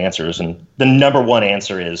these different answers. And the number one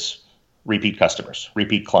answer is repeat customers,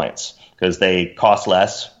 repeat clients, because they cost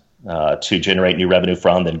less to generate new revenue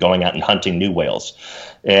from than going out and hunting new whales.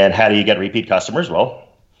 And how do you get repeat customers? Well,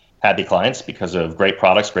 happy clients because of great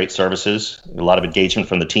products, great services, a lot of engagement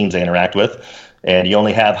from the teams they interact with. And you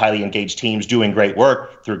only have highly engaged teams doing great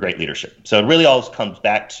work through great leadership. So it really all comes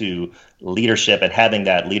back to leadership and having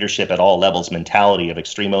that leadership at all levels mentality of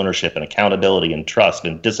extreme ownership and accountability and trust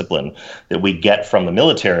and discipline that we get from the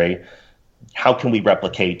military. How can we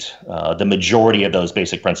replicate the majority of those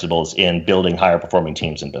basic principles in building higher performing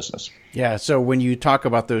teams in business? Yeah, so when you talk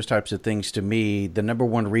about those types of things, to me, the number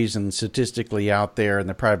one reason statistically out there in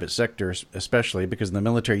the private sector, especially because in the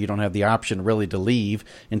military you don't have the option really to leave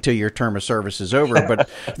until your term of service is over, but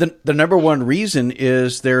the number one reason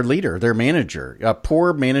is their leader, their manager.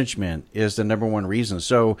 Poor management is the number one reason.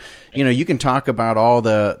 So, you can talk about all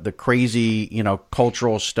the crazy,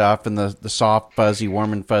 cultural stuff and the soft, fuzzy,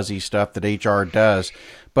 warm and fuzzy stuff that HR does.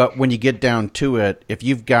 But when you get down to it, if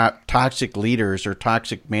you've got toxic leaders or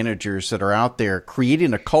toxic managers that are out there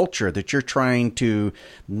creating a culture that you're trying to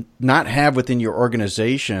not have within your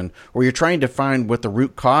organization, or you're trying to find what the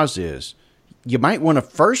root cause is, you might want to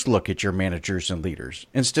first look at your managers and leaders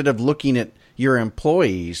instead of looking at your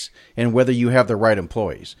employees and whether you have the right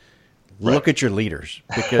employees. Right. Look at your leaders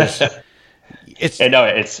because it's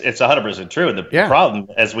 100% true. And the problem,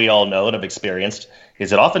 as we all know and have experienced, is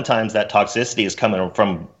that oftentimes that toxicity is coming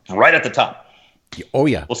from right at the top. Oh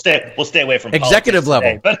yeah, we'll stay away from executive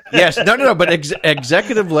level. Today, Yes, no, but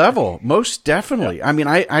executive level, most definitely. Yeah. I mean,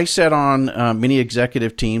 I sat on many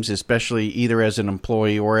executive teams, especially either as an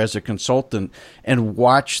employee or as a consultant, and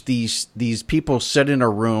watch these people sit in a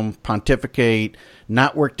room, pontificate,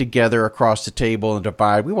 not work together across the table and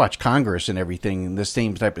divide. We watch Congress and everything in the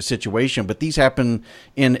same type of situation, but these happen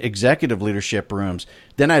in executive leadership rooms.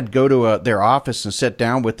 Then I'd go to their office and sit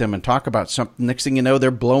down with them and talk about something. Next thing you know, they're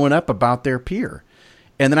blowing up about their peer.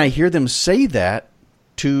 And then I hear them say that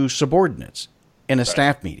to subordinates in a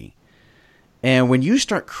staff meeting. And when you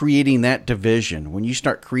start creating that division, when you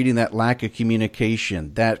start creating that lack of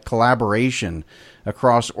communication, that collaboration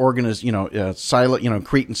across creating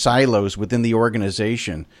silos within the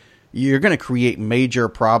organization, you're going to create major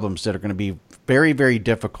problems that are going to be very, very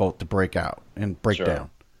difficult to break out and break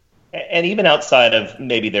down. And even outside of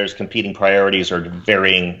maybe there's competing priorities or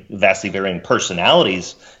vastly varying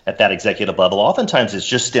personalities at that executive level, oftentimes it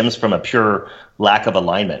just stems from a pure lack of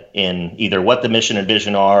alignment in either what the mission and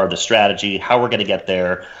vision are, the strategy, how we're going to get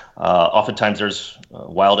there. Oftentimes there's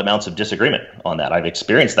wild amounts of disagreement on that. I've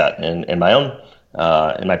experienced that in my own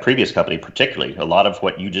in my previous company, particularly. A lot of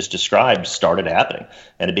what you just described started happening,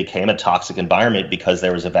 and it became a toxic environment because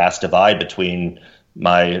there was a vast divide between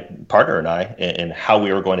my partner and I in how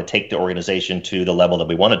we were going to take the organization to the level that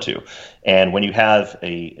we wanted to. And when you have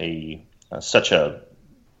such a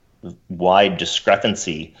wide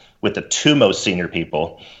discrepancy with the two most senior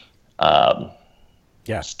people,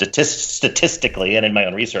 statistically and in my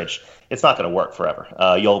own research, it's not going to work forever.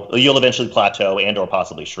 You'll eventually plateau and or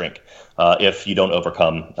possibly shrink if you don't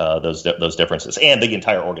overcome those differences, and the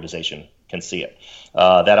entire organization can see it.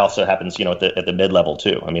 That also happens, at the mid-level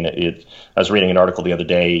too. I mean, I was reading an article the other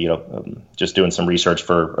day, just doing some research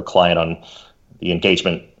for a client on the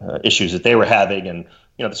engagement issues that they were having. And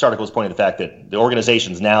this article is pointing to the fact that the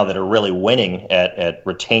organizations now that are really winning at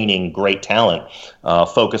retaining great talent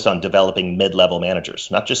focus on developing mid-level managers,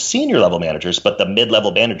 not just senior level managers, but the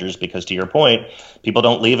mid-level managers, because to your point, people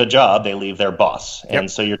don't leave a job, they leave their boss. Yep.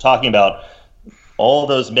 And so you're talking about all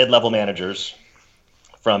those mid-level managers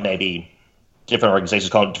from maybe different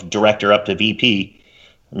organizations called director up to VP,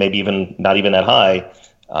 maybe even not even that high.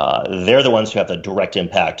 They're the ones who have the direct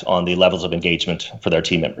impact on the levels of engagement for their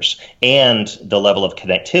team members and the level of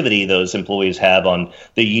connectivity those employees have on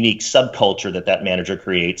the unique subculture that manager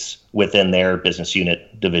creates within their business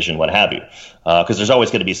unit, division, what have you. Because there's always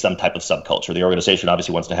going to be some type of subculture. The organization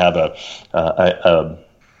obviously wants to have a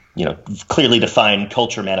clearly defined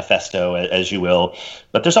culture manifesto, as you will,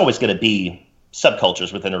 but there's always going to be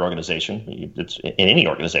subcultures within an organization. It's in any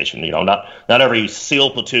organization, not every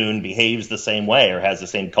SEAL platoon behaves the same way or has the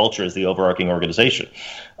same culture as the overarching organization.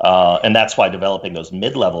 And that's why developing those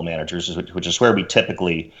mid-level managers, which is where we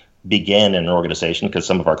typically begin in an organization, because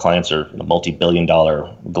some of our clients are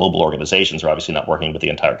multi-billion-dollar global organizations, are obviously not working with the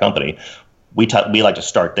entire company. We like to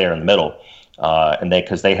start there in the middle,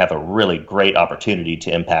 because they have a really great opportunity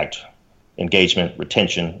to impact engagement,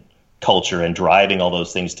 retention, culture, and driving all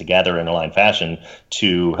those things together in a aligned fashion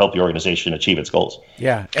to help the organization achieve its goals.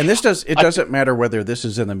 Yeah, and doesn't matter whether this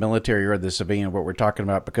is in the military or the civilian, what we're talking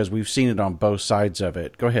about, because we've seen it on both sides of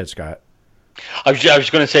it. Go ahead, Scott. I was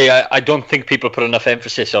going to say, I don't think people put enough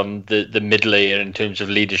emphasis on the mid layer in terms of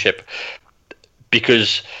leadership,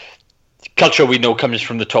 because culture, we know, comes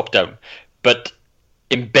from the top down, but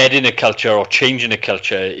embedding a culture or changing a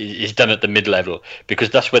culture is done at the mid-level, because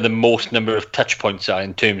that's where the most number of touch points are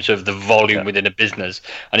in terms of the volume within a business.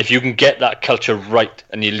 And if you can get that culture right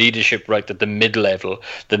and your leadership right at the mid-level,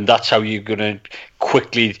 then that's how you're going to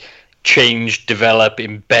quickly change, develop,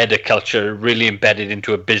 embed a culture, really embed it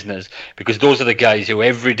into a business, because those are the guys who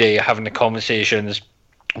every day are having the conversations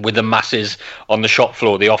with the masses on the shop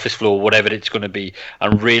floor, the office floor, whatever it's going to be,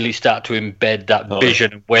 and really start to embed that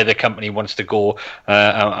vision of where the company wants to go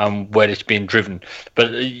and where it's being driven.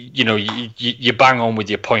 But you bang on with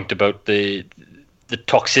your point about the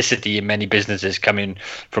toxicity in many businesses coming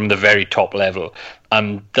from the very top level,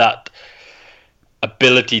 and that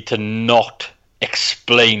ability to not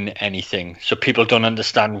explain anything, so people don't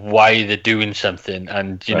understand why they're doing something,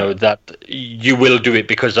 and that you will do it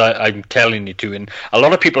because I'm telling you to. And a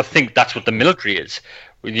lot of people think that's what the military is.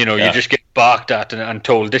 You just get barked at and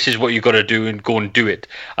told this is what you got to do and go and do it.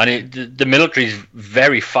 And the military is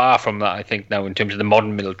very far from that, I think, now, in terms of the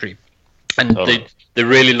modern military. And they're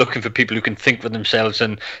really looking for people who can think for themselves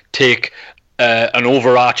and take an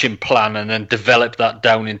overarching plan and then develop that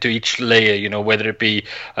down into each layer, whether it be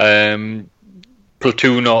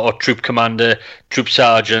platoon or troop commander, troop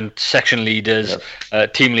sergeant, section leaders,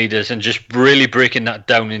 team leaders, and just really breaking that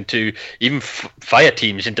down into even fire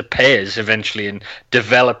teams, into pairs eventually, and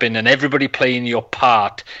developing and everybody playing your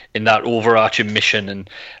part in that overarching mission.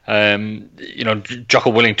 And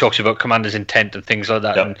Jocko Willing talks about commander's intent and things like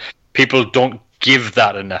that, and people don't give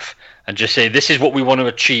that enough and just say, this is what we want to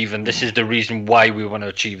achieve and this is the reason why we want to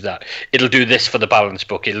achieve that. It'll do this for the balance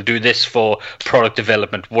book, it'll do this for product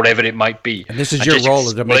development, whatever it might be. And this is your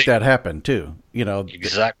role to make that happen too.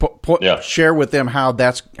 Exactly. Share with them how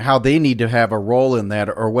they need to have a role in that,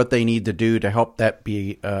 or what they need to do to help that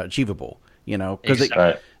be achievable. Because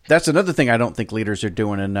that's another thing I don't think leaders are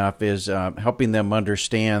doing enough, is helping them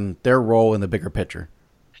understand their role in the bigger picture.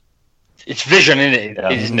 It's vision,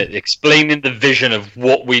 isn't it? Explaining the vision of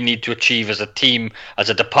what we need to achieve as a team,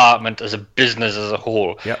 as a department, as a business as a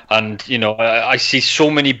whole. Yep. And, I see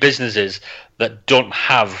so many businesses that don't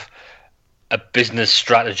have a business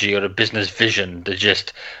strategy or a business vision. They're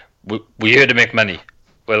just, we're here to make money.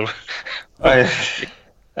 Well, that's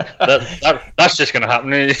just going to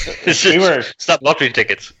happen. It's not lottery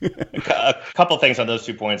tickets. A couple of things on those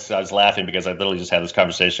 2 points. I was laughing because I literally just had this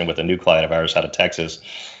conversation with a new client of ours out of Texas.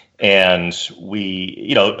 And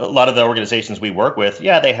we, a lot of the organizations we work with,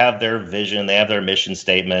 they have their vision, they have their mission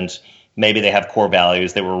statement, maybe they have core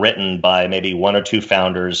values. They were written by maybe one or two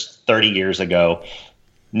founders 30 years ago.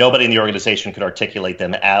 Nobody in the organization could articulate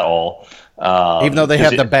them at all. Even though they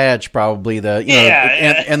have the badge, probably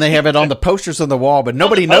and they have it on the posters on the wall, but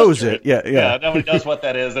nobody knows it. Yeah, nobody knows what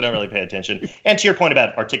that is. They don't really pay attention. And to your point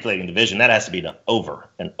about articulating the vision, that has to be done over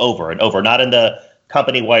and over and over, not in the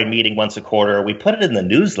company-wide meeting once a quarter. We put it in the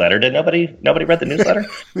newsletter. Did nobody read the newsletter?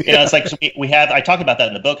 It's like, so we have. I talk about that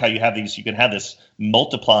in the book. How you can have this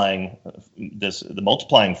multiplying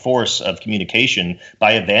force of communication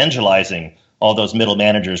by evangelizing all those middle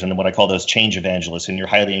managers and what I call those change evangelists and your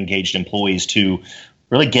highly engaged employees to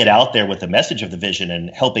really get out there with the message of the vision and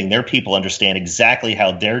helping their people understand exactly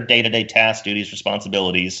how their day-to-day tasks, duties,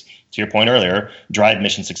 responsibilities, to your point earlier, drive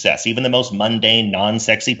mission success. Even the most mundane,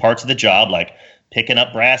 non-sexy parts of the job, like picking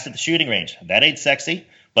up brass at the shooting range. That ain't sexy,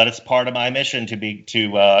 but it's part of my mission to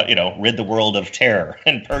rid the world of terror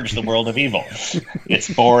and purge the world of evil.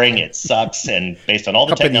 It's boring, it sucks, and based on all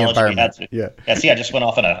the technology we had to, see, I just went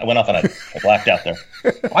off on a blacked out there.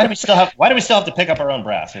 Why do we still have to pick up our own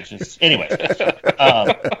brass? It's just anyway.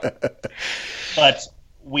 But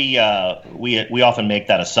we often make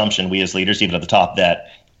that assumption, we as leaders, even at the top, that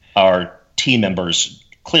our team members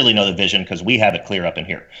clearly know the vision because we have it clear up in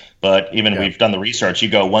here. But even we've done the research, you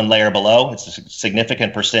go one layer below, it's a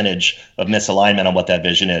significant percentage of misalignment on what that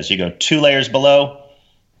vision is. You go 2 layers below,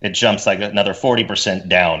 it jumps like another 40%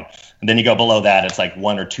 down. And then you go below that, it's like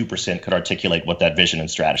 1 or 2% could articulate what that vision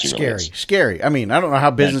and strategy really is. Scary. I mean, I don't know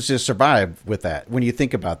how businesses survive with that when you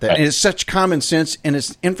think about that. Right. And it's such common sense, and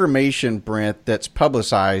it's information, Brent, that's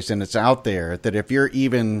publicized and it's out there that if you're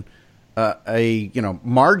even a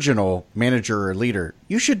marginal manager or leader,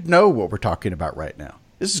 you should know what we're talking about right now.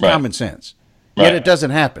 This is common sense. Yet it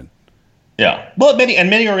doesn't happen. Yeah. Well,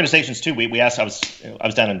 many organizations too. We asked. I was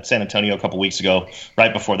down in San Antonio a couple of weeks ago,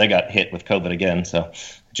 right before they got hit with COVID again. So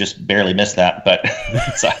just barely missed that. But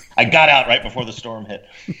so I got out right before the storm hit.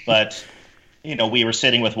 But we were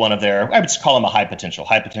sitting with one of their, I would call him a high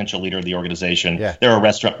potential leader of the organization. Yeah. They're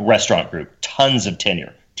a restaurant group, tons of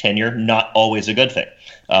tenure. Tenure, not always a good thing.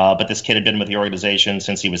 But this kid had been with the organization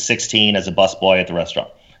since he was 16 as a busboy at the restaurant.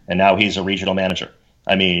 And now he's a regional manager.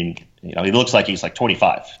 I mean, he looks like he's like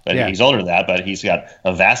 25, but he's older than that, but he's got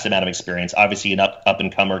a vast amount of experience, obviously an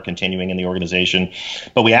up-and-comer continuing in the organization.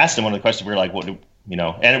 But we asked him one of the questions, we were like,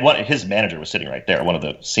 his manager was sitting right there, one of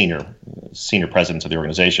the senior presidents of the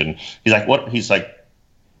organization. He's like,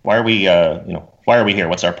 why are we here?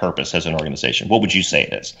 What's our purpose as an organization? What would you say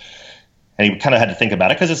it is? And he kind of had to think about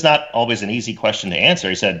it because it's not always an easy question to answer.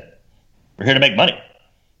 He said, we're here to make money.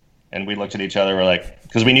 And we looked at each other, we're like,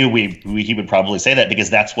 because we knew he would probably say that because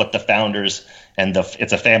that's what the founders and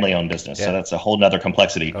it's a family-owned business. Yeah. So that's a whole nother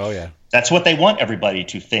complexity. Oh, yeah. That's what they want everybody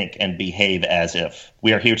to think and behave as if.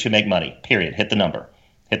 We are here to make money, period. Hit the number.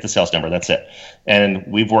 Hit the sales number. That's it. And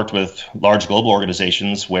we've worked with large global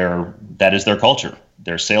organizations where that is their culture.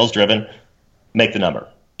 They're sales-driven. Make the number.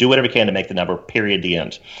 Do whatever you can to make the number, period, the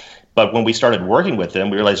end. But when we started working with them,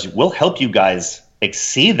 we realized we'll help you guys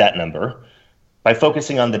exceed that number by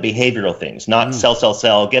focusing on the behavioral things, not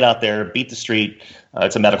sell, get out there, beat the street.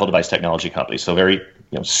 It's a medical device technology company, so very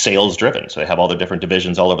sales driven. So they have all the different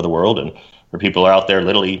divisions all over the world, and where people are out there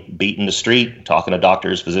literally beating the street, talking to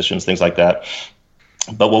doctors, physicians, things like that.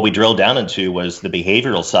 But what we drilled down into was the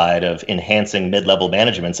behavioral side of enhancing mid-level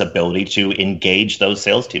management's ability to engage those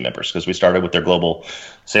sales team members, because we started with their global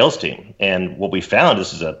sales team. And what we found,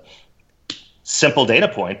 this is a simple data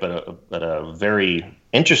point, but a very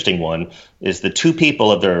interesting one, is the 2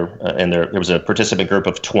 people of there was a participant group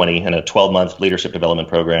of 20 in a 12-month leadership development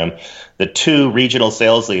program. The 2 regional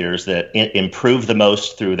sales leaders that improved the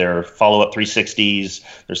most through their follow-up 360s,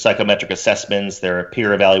 their psychometric assessments, their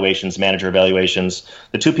peer evaluations, manager evaluations,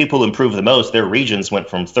 the 2 people who improved the most, their regions went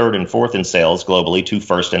from 3rd and 4th in sales globally to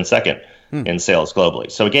 1st and 2nd in sales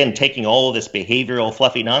globally. So again, taking all of this behavioral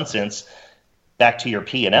fluffy nonsense back to your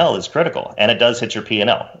P&L is critical, and it does hit your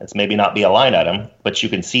P&L. It's maybe not be a line item, but you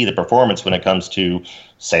can see the performance when it comes to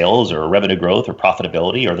sales or revenue growth or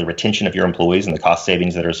profitability or the retention of your employees and the cost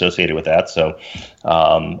savings that are associated with that. So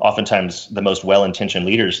oftentimes the most well-intentioned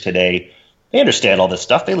leaders today, they understand all this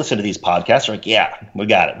stuff. They listen to these podcasts. They're like, yeah, we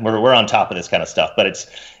got it. We're on top of this kind of stuff. But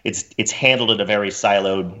it's handled in a very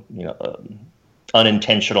siloed,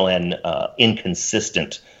 unintentional and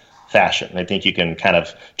inconsistent fashion. I think you can kind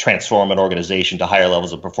of transform an organization to higher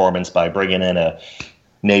levels of performance by bringing in a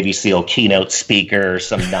Navy SEAL keynote speaker or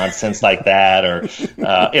some nonsense like that, or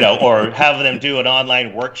or have them do an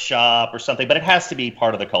online workshop or something. But it has to be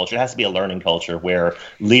part of the culture. It has to be a learning culture where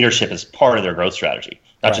leadership is part of their growth strategy,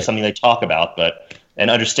 not just something they talk about, but and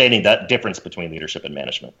understanding that difference between leadership and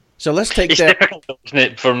management. So let's take it's that. Difficult, isn't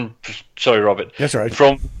it? Sorry, Robert. That's right.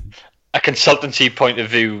 From a consultancy point of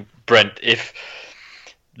view, Brent, if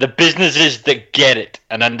the businesses that get it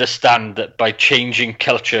and understand that by changing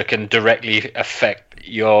culture can directly affect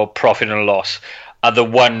your profit and loss are the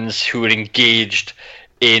ones who are engaged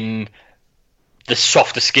in the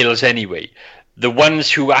softer skills anyway. The ones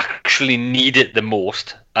who actually need it the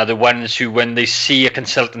most are the ones who, when they see a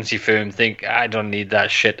consultancy firm, think, I don't need that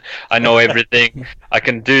shit. I know everything. I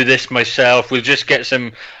can do this myself. We'll just get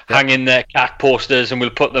some hang in there cat posters and we'll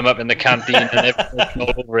put them up in the canteen and everything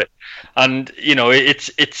all over it. And,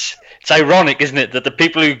 it's it's ironic, isn't it, that the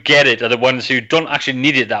people who get it are the ones who don't actually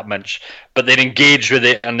need it that much, but they're engaged with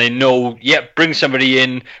it and they know, bring somebody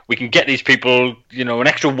in, we can get these people, an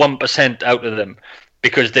extra 1% out of them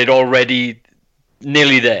because they're already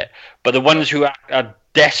nearly there. But the ones who are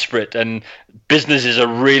desperate and businesses are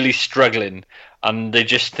really struggling and they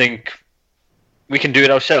just think, we can do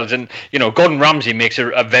it ourselves. And, Gordon Ramsay makes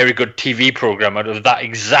a very good TV program out of that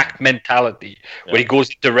exact mentality, where he goes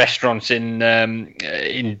into restaurants in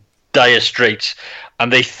dire straits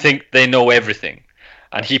and they think they know everything.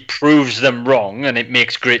 And he proves them wrong and it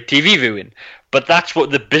makes great TV viewing. But that's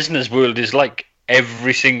what the business world is like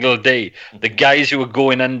every single day. The guys who are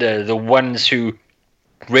going under, the ones who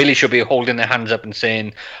really should be holding their hands up and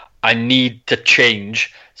saying, I need to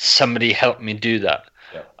change. Somebody help me do that.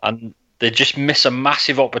 Yeah. And they just miss a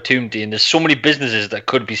massive opportunity, and there's so many businesses that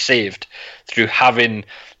could be saved through having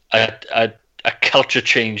a culture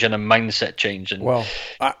change and a mindset change. And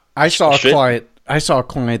I saw a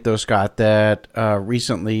client though, Scott, that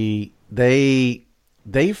recently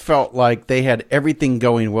they felt like they had everything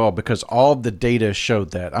going well because all of the data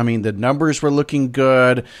showed that. I mean, the numbers were looking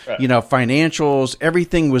good, right. Financials,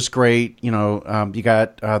 everything was great. You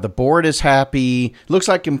got the board is happy. Looks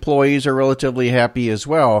like employees are relatively happy as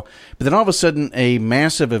well. But then all of a sudden, a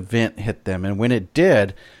massive event hit them. And when it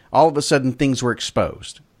did, all of a sudden things were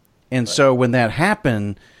exposed. And right. So when that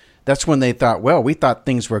happened, that's when they thought, well, we thought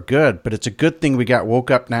things were good, but it's a good thing we got woke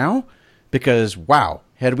up now because, wow.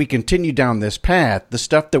 Had we continued down this path, the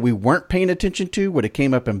stuff that we weren't paying attention to would have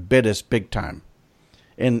came up and bit us big time,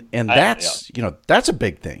 and that's that's a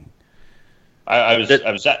big thing. I was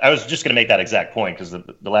just going to make that exact point because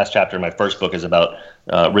the last chapter in my first book is about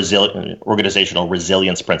organizational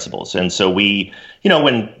resilience principles, and so we,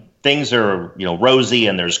 when things are rosy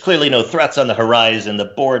and there's clearly no threats on the horizon, the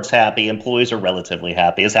board's happy, employees are relatively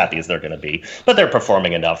happy as they're going to be, but they're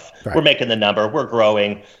performing enough. Right. We're making the number, we're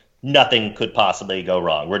growing. Nothing could possibly go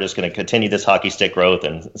wrong. We're just going to continue this hockey stick growth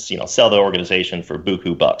and sell the organization for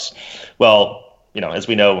buku bucks. Well, as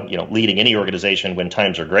we know, leading any organization when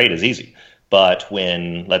times are great is easy. But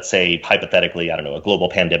when, let's say, hypothetically, I don't know, a global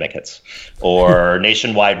pandemic hits, or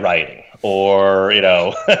nationwide rioting, or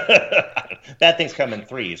bad things come in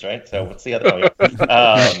threes, right? So what's the other?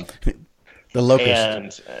 The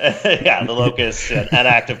locust. And the locust, an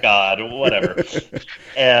act of God, whatever.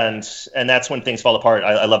 And that's when things fall apart.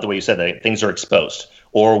 I love the way you said that things are exposed,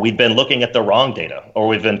 or we've been looking at the wrong data, or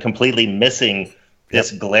we've been completely missing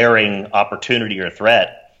this glaring opportunity or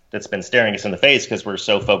threat that's been staring us in the face because we're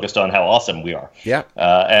so focused on how awesome we are. Yeah.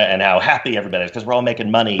 And how happy everybody is because we're all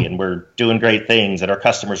making money and we're doing great things and our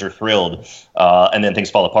customers are thrilled. And then things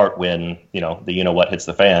fall apart when, what hits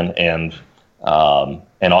the fan, and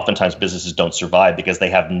oftentimes businesses don't survive because they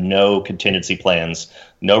have no contingency plans,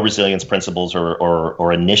 no resilience principles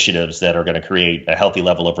or initiatives that are going to create a healthy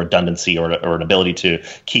level of redundancy or an ability to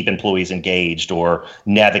keep employees engaged or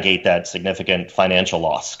navigate that significant financial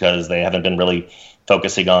loss because they haven't been really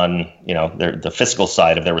focusing on the fiscal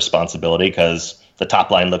side of their responsibility because the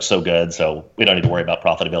top line looks so good, so we don't need to worry about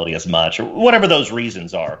profitability as much or whatever those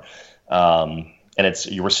reasons are. And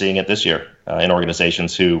you were seeing it this year in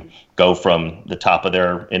organizations who go from the top of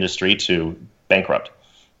their industry to bankrupt.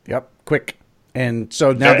 Yep, quick. And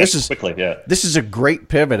so now this is a great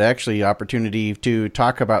pivot, actually, opportunity to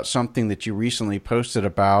talk about something that you recently posted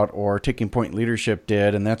about or Taking Point Leadership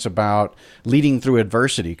did, and that's about leading through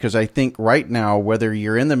adversity. Because I think right now, whether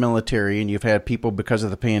you're in the military and you've had people because of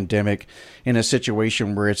the pandemic in a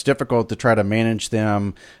situation where it's difficult to try to manage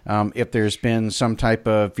them, if there's been some type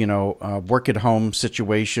of, work at home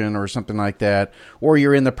situation or something like that, or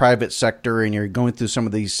you're in the private sector and you're going through some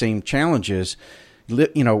of these same challenges,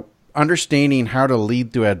 understanding how to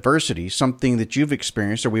lead through adversity, something that you've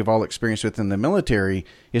experienced or we've all experienced within the military,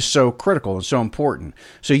 is so critical and so important.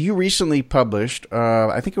 So you recently published,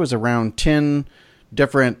 I think it was around 10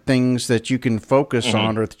 different things that you can focus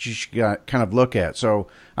on or that you should kind of look at. So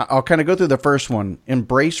I'll kind of go through the first one,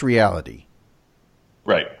 embrace reality.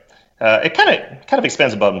 Right. It kind of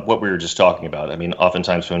expands upon what we were just talking about. I mean,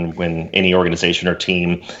 oftentimes when any organization or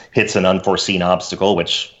team hits an unforeseen obstacle,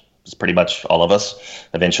 which is pretty much all of us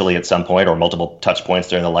eventually at some point or multiple touch points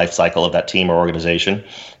during the life cycle of that team or organization,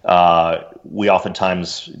 we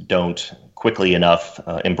oftentimes don't quickly enough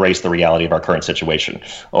embrace the reality of our current situation,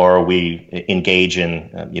 or we engage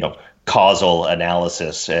in causal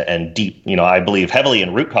analysis and deep, I believe heavily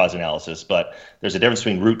in root cause analysis, but there's a difference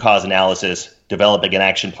between root cause analysis, developing an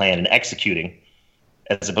action plan and executing,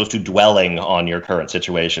 as opposed to dwelling on your current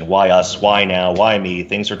situation. Why us? Why now? Why me?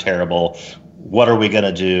 Things are terrible. What are we going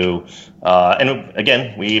to do? And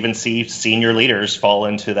again, we even see senior leaders fall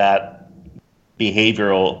into that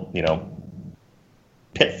behavioral,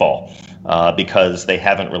 pitfall because they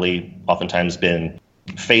haven't really oftentimes been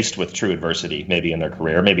faced with true adversity, maybe in their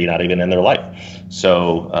career, maybe not even in their life.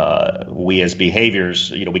 So we as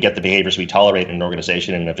behaviors, we get the behaviors we tolerate in an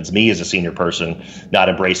organization. And if it's me as a senior person not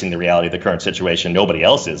embracing the reality of the current situation, nobody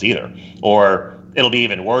else is either. Or it'll be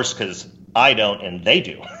even worse because I don't and they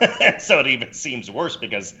do. So it even seems worse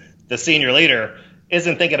because the senior leader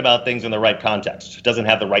isn't thinking about things in the right context, doesn't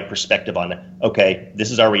have the right perspective on, okay, this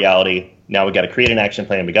is our reality. Now we got to create an action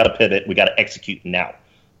plan. We got to pivot. We got to execute now.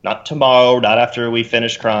 Not tomorrow, not after we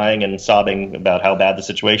finish crying and sobbing about how bad the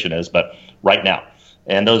situation is, but right now.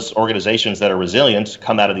 And those organizations that are resilient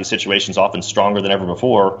come out of these situations often stronger than ever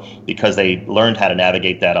before because they learned how to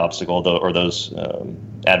navigate that obstacle or those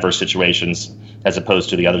adverse situations as opposed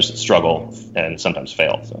to the others that struggle and sometimes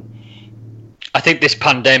fail. So, I think this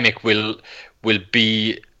pandemic will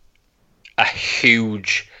be a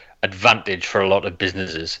huge advantage for a lot of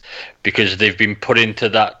businesses because they've been put into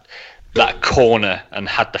that corner and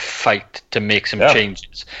had to fight to make some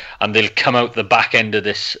changes, and they'll come out the back end of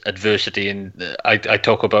this adversity. And I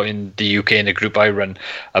talk about in the UK in a group I run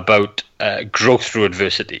about growth through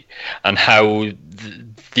adversity and how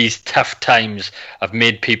these tough times have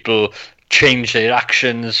made people change their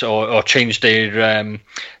actions or change their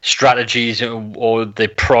strategies or their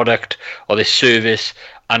product or their service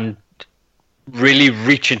and really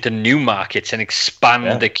reach into new markets and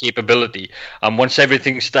expand their capability. And once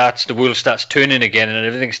the world starts turning again and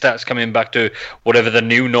everything starts coming back to whatever the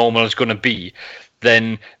new normal is going to be,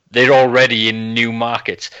 then they're already in new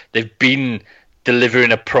markets. They've been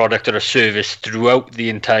delivering a product or a service throughout the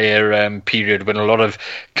entire period when a lot of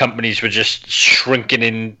companies were just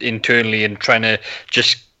shrinking internally and trying to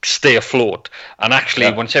just stay afloat. And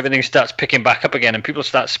actually, once everything starts picking back up again and people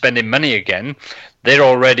start spending money again, they're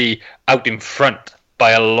already out in front by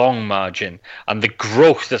a long margin. And the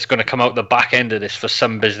growth that's going to come out the back end of this for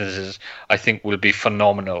some businesses, I think, will be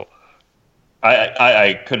phenomenal.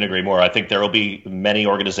 I couldn't agree more. I think there will be many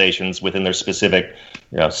organizations within their specific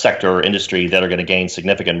sector or industry that are going to gain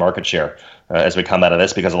significant market share as we come out of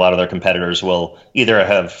this because a lot of their competitors will either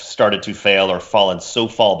have started to fail or fallen so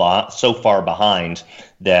far behind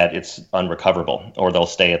that it's unrecoverable, or they'll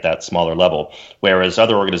stay at that smaller level. Whereas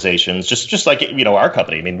other organizations, just like our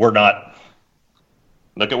company, I mean, we're not.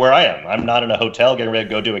 Look at where I am. I'm not in a hotel getting ready to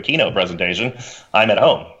go do a keynote presentation. I'm at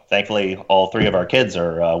home. Thankfully, all three of our kids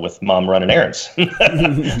are with mom running errands.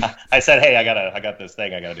 I said, "Hey, I got this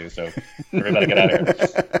thing I got to do, so everybody get out of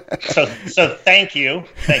here." So thank you.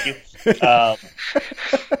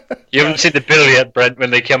 You haven't seen the bill yet, Brent.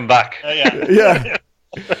 When they come back, Yeah.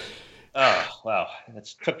 Oh wow!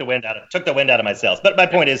 It took the wind out of my sails. But my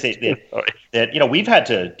point is that we've had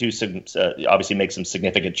to do some obviously make some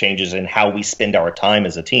significant changes in how we spend our time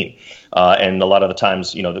as a team, and a lot of the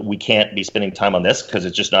times that we can't be spending time on this because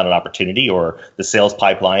it's just not an opportunity, or the sales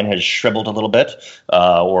pipeline has shriveled a little bit,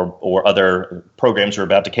 or other programs are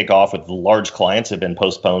about to kick off with large clients have been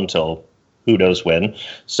postponed till who knows when.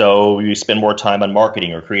 So you spend more time on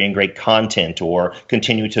marketing or creating great content or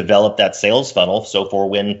continue to develop that sales funnel. So for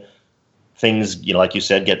when things, like you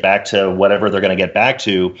said, get back to whatever they're going to get back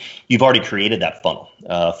to, you've already created that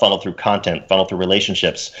funnel through content, funnel through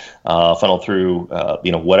relationships, funnel through,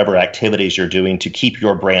 whatever activities you're doing to keep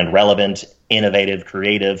your brand relevant, innovative,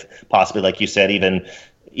 creative, possibly, like you said,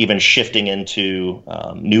 even shifting into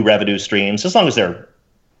new revenue streams, as long as they're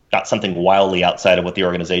not something wildly outside of what the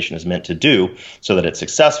organization is meant to do so that it's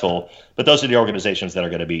successful. But those are the organizations that are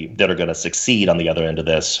going to succeed on the other end of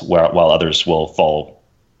this, while others will fall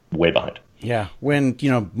way behind. Yeah, when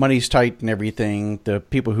money's tight and everything, the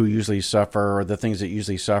people who usually suffer, or the things that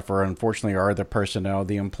usually suffer, unfortunately, are the personnel,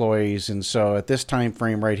 the employees. And so at this time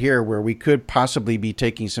frame right here, where we could possibly be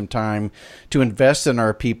taking some time to invest in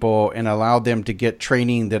our people and allow them to get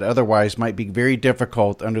training that otherwise might be very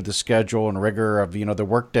difficult under the schedule and rigor of the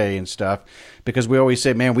workday and stuff, because we always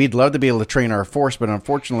say, man, we'd love to be able to train our force, but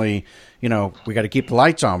unfortunately, we got to keep the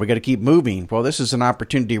lights on, we got to keep moving. Well, this is an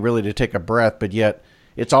opportunity really to take a breath, but yet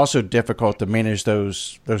it's also difficult to manage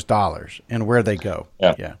those dollars and where they go.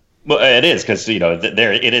 Yeah. Well, it is, because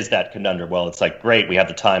there it is that conundrum. Well, it's like, great, we have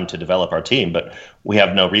the time to develop our team, but we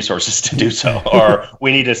have no resources to do so, or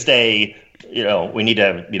we need to stay. We need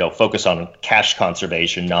to focus on cash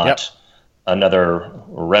conservation, not another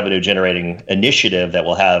revenue generating initiative that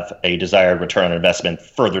will have a desired return on investment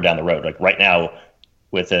further down the road. Like right now,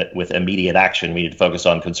 with immediate action, we need to focus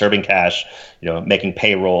on conserving cash, making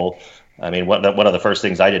payroll. I mean, one of the first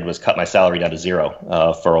things I did was cut my salary down to zero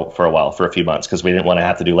for a while, for a few months, because we didn't want to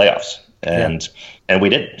have to do layoffs, and we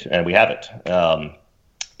didn't, and we haven't,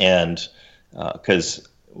 and because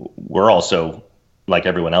we're also like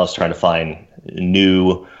everyone else, trying to find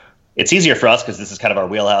new. It's easier for us because this is kind of our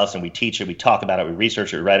wheelhouse, and we teach it, we talk about it, we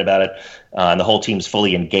research it, we write about it, and the whole team's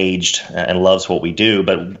fully engaged and loves what we do.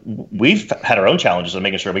 But we've had our own challenges of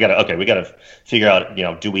making sure we got to figure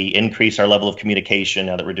out, do we increase our level of communication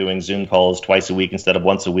now that we're doing Zoom calls twice a week instead of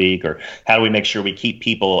once a week, or how do we make sure we keep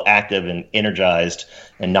people active and energized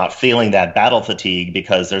and not feeling that battle fatigue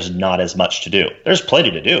because there's not as much to do. There's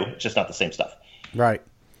plenty to do, it's just not the same stuff. Right.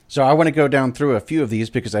 So I want to go down through a few of these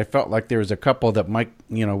because I felt like there was a couple that might,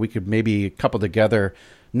 we could maybe couple together.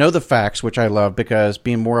 Know the facts, which I love because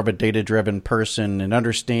being more of a data-driven person and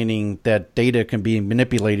understanding that data can be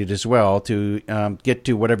manipulated as well to get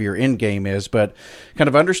to whatever your end game is, but kind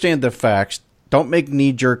of understand the facts. Don't make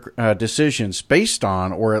knee-jerk decisions based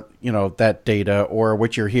on that data or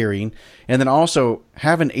what you're hearing, and then also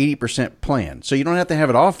have an 80% plan. So you don't have to have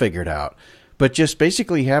it all figured out, but just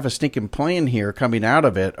basically have a stinking plan here coming out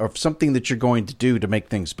of it of something that you're going to do to make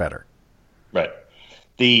things better. Right.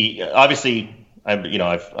 Obviously,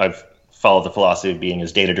 I've followed the philosophy of being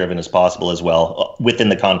as data-driven as possible as well, within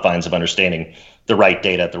the confines of understanding the right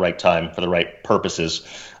data at the right time for the right purposes.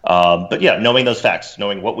 But yeah, knowing those facts,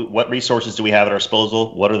 knowing what resources do we have at our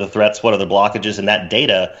disposal, what are the threats, what are the blockages, and that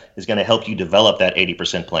data is going to help you develop that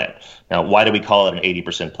 80% plan. Now, why do we call it an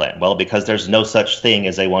 80% plan? Well, because there's no such thing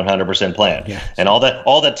as a 100% plan. Yeah. And all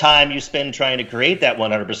the time you spend trying to create that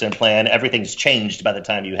 100% plan, everything's changed by the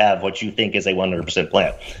time you have what you think is a 100%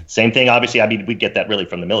 plan. Same thing, obviously, we get that really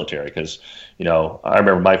from the military because, I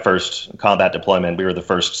remember my first combat deployment, we were the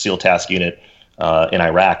first SEAL task unit in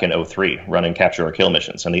Iraq in 2003, running capture or kill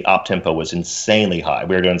missions, and the op tempo was insanely high.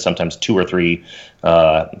 We were doing sometimes 2 or 3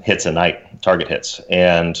 hits a night, target hits,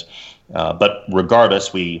 and but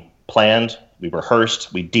regardless, we planned, we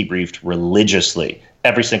rehearsed, we debriefed religiously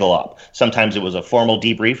every single op. Sometimes it was a formal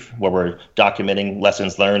debrief where we're documenting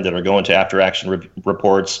lessons learned that are going to after-action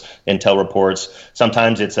reports, intel reports.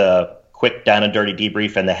 Sometimes it's a quick down and dirty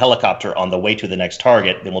debrief and the helicopter on the way to the next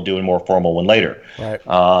target, then we'll do a more formal one later. Right.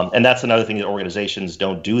 And that's another thing that organizations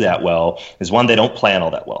don't do that well is, one, they don't plan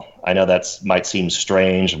all that well. I know that might seem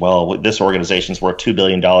strange. Well, this organization's worth $2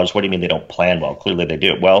 billion. What do you mean they don't plan well? Clearly they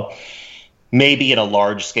do. Well, maybe in a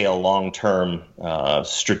large scale, long-term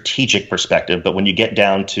strategic perspective, but when you get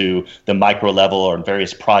down to the micro level or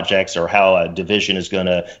various projects or how a division is going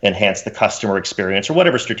to enhance the customer experience or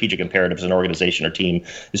whatever strategic imperatives an organization or team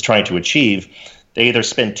is trying to achieve, they either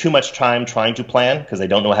spend too much time trying to plan because they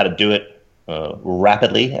don't know how to do it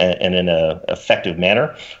rapidly and in an effective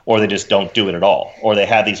manner, or they just don't do it at all, or they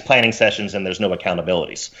have these planning sessions and there's no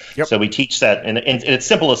accountabilities. Yep. So we teach that in its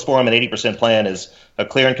simplest form. An 80% plan is a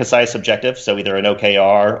clear and concise objective, so either an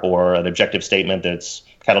OKR or an objective statement that's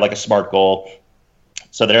kind of like a SMART goal,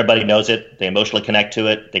 so that everybody knows it, they emotionally connect to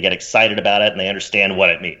it, they get excited about it, and they understand what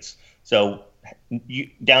it means. So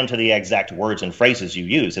down to the exact words and phrases you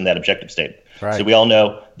use in that objective statement. Right. So we all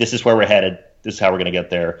know this is where we're headed, this is how we're going to get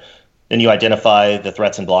there. Then you identify the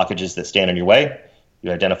threats and blockages that stand in your way.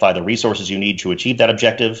 You identify the resources you need to achieve that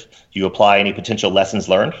objective. You apply any potential lessons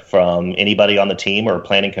learned from anybody on the team or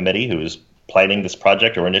planning committee who is planning this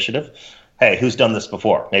project or initiative. Hey, who's done this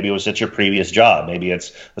before? Maybe it was at your previous job. Maybe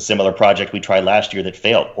it's a similar project we tried last year that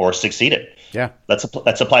failed or succeeded. Yeah. Let's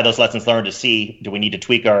apply those lessons learned to see, do we need to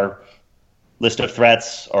tweak our list of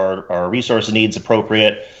threats or our resource needs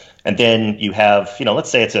appropriate? And then you have,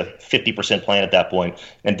 let's say it's a 50% plan at that point,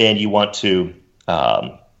 and then you want to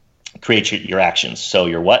create your actions. So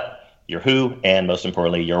your what, your who, and most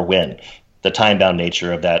importantly, your when, the time-bound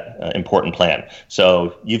nature of that important plan.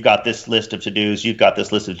 So you've got this list of to-dos, you've got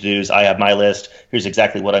this list of to-dos, I have my list, here's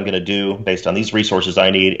exactly what I'm going to do based on these resources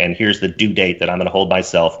I need, and here's the due date that I'm going to hold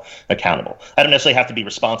myself accountable. I don't necessarily have to be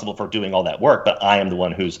responsible for doing all that work, but I am the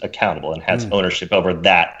one who's accountable and has ownership over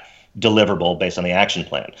that deliverable based on the action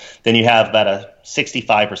plan. Then you have about a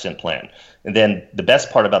 65% plan. And then the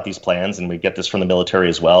best part about these plans, and we get this from the military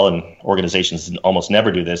as well, and organizations almost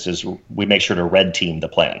never do this, is we make sure to red team the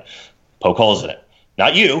plan. Poke holes in it.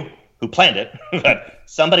 Not you, who planned it, but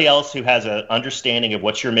somebody else who has an understanding of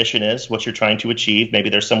what your mission is, what you're trying to achieve. Maybe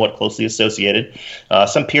they're somewhat closely associated.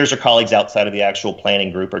 Some peers or colleagues outside of the actual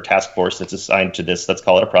planning group or task force that's assigned to this, let's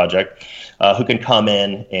call it a project, who can come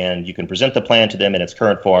in and you can present the plan to them in its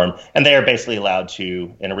current form, and they are basically allowed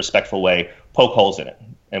to, in a respectful way, poke holes in it.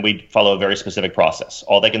 And we follow a very specific process.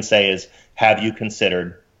 All they can say is, have you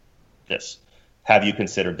considered this? Have you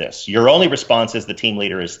considered this? Your only response as the team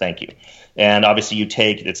leader is thank you. And obviously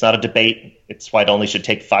it's not a debate. It's why it only should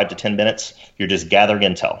take 5 to 10 minutes. You're just gathering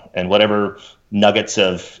intel. And whatever nuggets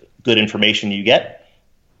of good information you get,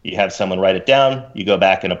 you have someone write it down, you go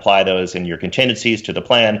back and apply those in your contingencies to the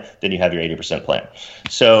plan, then you have your 80% plan.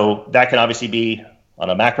 So that can obviously be on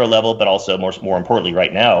a macro level, but also more importantly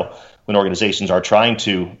right now, when organizations are trying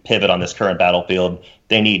to pivot on this current battlefield,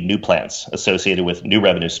 they need new plans associated with new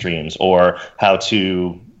revenue streams, or how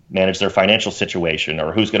to manage their financial situation,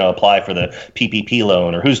 or who's going to apply for the PPP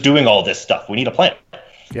loan, or who's doing all this stuff. We need a plan.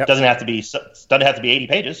 Yep. Doesn't have to be 80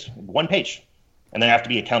 pages, one page. And there have to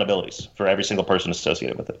be accountabilities for every single person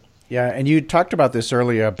associated with it. Yeah, and you talked about this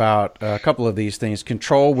earlier about a couple of these things.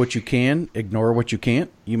 Control what you can, ignore what you can't.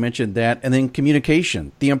 You mentioned that. And then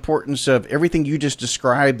communication, the importance of everything you just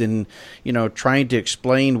described, and, trying to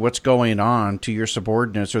explain what's going on to your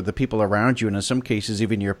subordinates or the people around you, and in some cases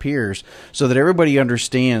even your peers, so that everybody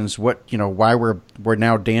understands why we're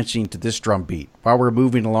now dancing to this drum beat, why we're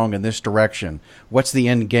moving along in this direction, what's the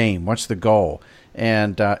end game, what's the goal.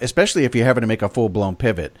 And especially if you're having to make a full-blown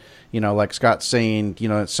pivot, like Scott's saying,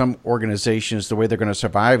 some organizations, the way they're going to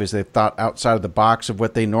survive is they've thought outside of the box of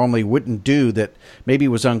what they normally wouldn't do, that maybe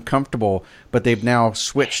was uncomfortable, but they've now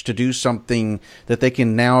switched to do something that they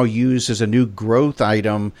can now use as a new growth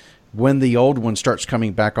item when the old one starts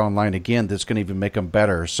coming back online again, that's going to even make them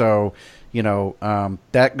better. So,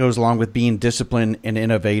 that goes along with being disciplined and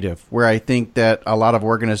innovative, where I think that a lot of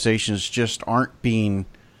organizations just aren't being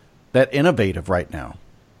that innovative right now.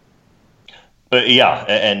 But yeah,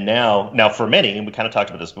 and now for many, and we kind of talked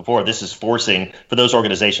about this before, this is forcing, for those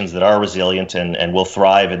organizations that are resilient and will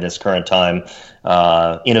thrive in this current time,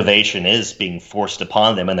 innovation is being forced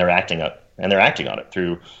upon them, and they're acting on it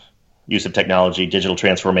through use of technology, digital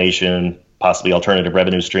transformation, possibly alternative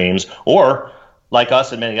revenue streams, or like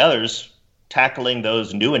us and many others, tackling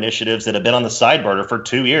those new initiatives that have been on the side burner for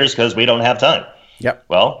 2 years because we don't have time. Yep.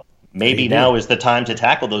 Well, maybe now is the time to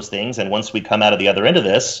tackle those things. And once we come out of the other end of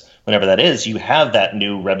this, whenever that is, you have that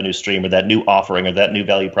new revenue stream, or that new offering, or that new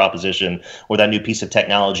value proposition, or that new piece of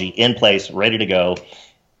technology in place, ready to go.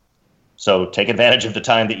 So take advantage of the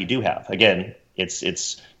time that you do have. Again,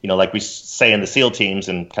 it's like we say in the SEAL teams,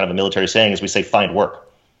 and kind of a military saying is, we say find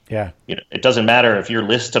work. Yeah. It doesn't matter if your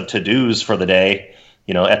list of to-dos for the day,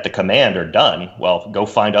 at the command are done. Well, go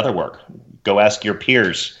find other work. Go ask your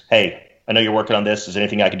peers, hey, I know you're working on this. Is there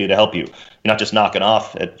anything I can do to help you? You're not just knocking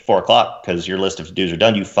off at 4:00 because your list of to-dos are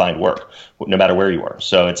done. You find work, no matter where you are.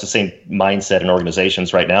 So it's the same mindset in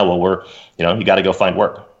organizations right now. Well, you got to go find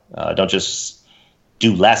work. Don't just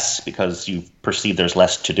do less because you perceive there's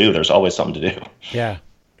less to do. There's always something to do. Yeah.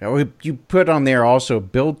 You put on there also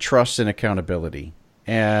build trust and accountability.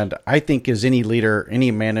 And I think as any leader,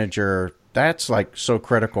 any manager, that's like so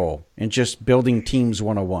critical in just building teams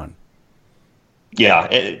 101. Yeah,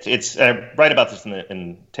 it's write about this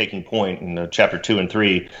in Taking Point in chapter 2 and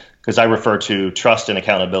 3, because I refer to trust and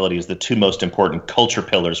accountability as the two most important culture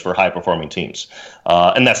pillars for high-performing teams.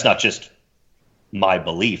 And that's not just my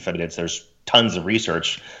belief. I mean, there's tons of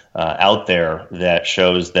research out there that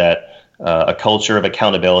shows that a culture of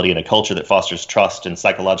accountability and a culture that fosters trust and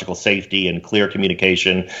psychological safety and clear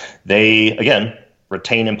communication, they, again,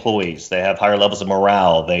 retain employees. They have higher levels of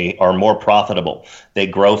morale. They are more profitable. They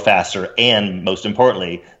grow faster. And most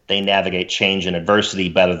importantly, they navigate change and adversity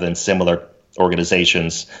better than similar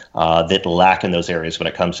organizations that lack in those areas when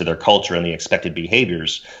it comes to their culture and the expected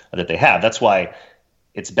behaviors that they have. That's why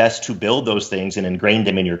it's best to build those things and ingrain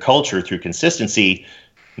them in your culture through consistency,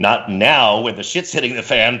 not now when the shit's hitting the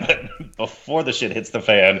fan, but before the shit hits the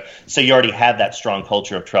fan. So you already have that strong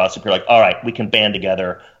culture of trust. If you're like, all right, we can band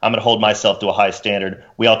together. I'm going to hold myself to a high standard.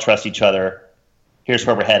 We all trust each other. Here's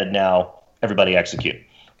where we're headed now. Everybody execute.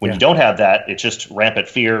 When you don't have that, it's just rampant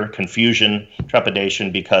fear, confusion,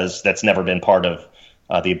 trepidation, because that's never been part of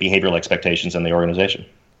the behavioral expectations in the organization.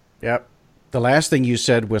 Yep. The last thing you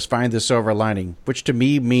said was find the silver lining, which to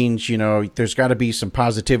me means, there's got to be some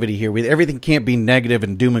positivity here. Everything can't be negative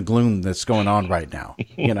and doom and gloom that's going on right now,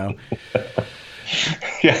 Yeah,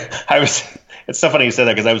 it's so funny you said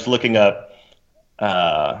that, because I was looking up,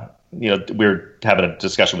 we were having a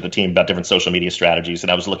discussion with the team about different social media strategies,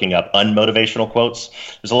 and I was looking up unmotivational quotes.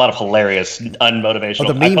 There's a lot of hilarious unmotivational.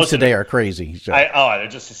 Oh, the memes today are crazy. So. They're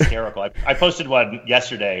just hysterical. I posted one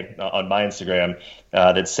yesterday on my Instagram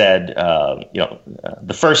that said,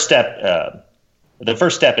 the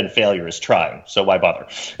first step in failure is trying. So why bother?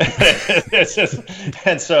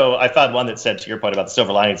 And so I found one that said, to your point about the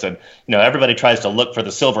silver lining, said, everybody tries to look for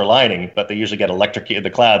the silver lining, but they usually get electrocuted,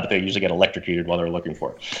 the cloud, but they usually get electrocuted while they're looking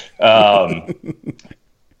for it.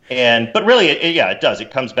 But really, it does.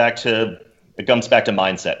 It comes back to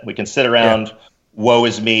mindset. We can sit around, woe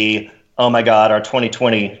is me. Oh my God, our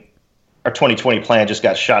 2020 plan just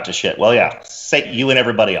got shot to shit. Well, yeah, say you and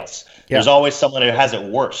everybody else. Yeah. There's always someone who has it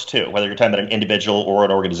worse too, whether you're talking about an individual or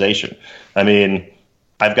an organization. I mean,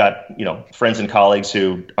 I've got, friends and colleagues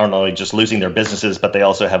who aren't only just losing their businesses, but they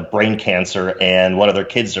also have brain cancer and one of their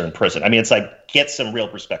kids are in prison. I mean, it's like, get some real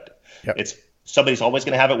perspective. Yep. It's somebody's always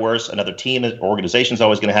going to have it worse. Another team or organization is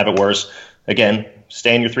always going to have it worse. Again,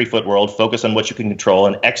 stay in your 3-foot world, focus on what you can control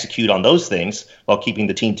and execute on those things while keeping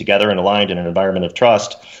the team together and aligned in an environment of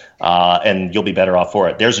trust. And you'll be better off for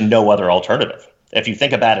it. There's no other alternative. If you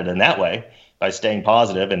think about it in that way, by staying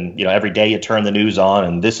positive and, every day you turn the news on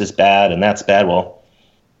and this is bad and that's bad. Well,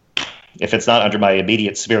 if it's not under my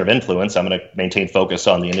immediate sphere of influence, I'm going to maintain focus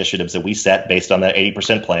on the initiatives that we set based on that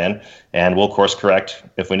 80% plan, and we'll course correct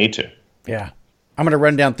if we need to. Yeah. I'm going to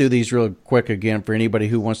run down through these real quick again for anybody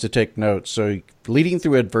who wants to take notes. So leading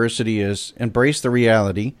through adversity is embrace the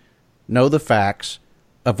reality, know the facts,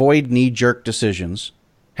 avoid knee-jerk decisions,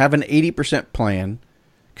 have an 80% plan,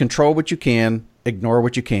 control what you can, ignore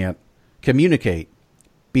what you can't, communicate,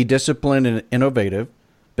 be disciplined and innovative,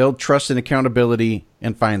 build trust and accountability,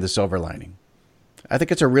 and find the silver lining. I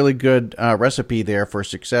think it's a really good recipe there for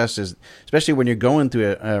success, especially when you're going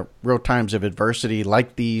through real times of adversity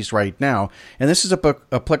like these right now. And this is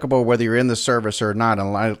applicable whether you're in the service or not.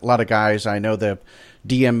 And a lot of guys I know that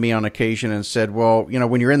DM me on occasion and said, well,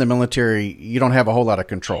 when you're in the military, you don't have a whole lot of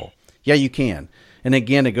control. Yeah, you can. And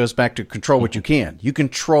again, it goes back to control what you can. You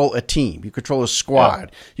control a team. You control a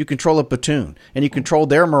squad. You control a platoon. And you control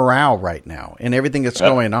their morale right now and everything that's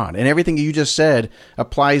going on. And everything you just said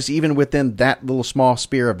applies even within that little small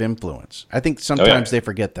sphere of influence. I think sometimes they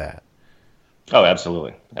forget that. Oh,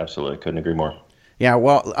 absolutely. Absolutely. Couldn't agree more. Yeah,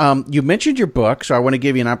 well, you mentioned your book, so I want to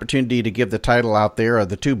give you an opportunity to give the title out there of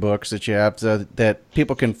the 2 books that you have so that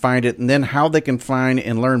people can find it, and then how they can find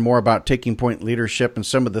and learn more about Taking Point Leadership and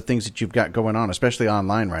some of the things that you've got going on, especially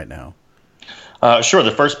online right now. Sure.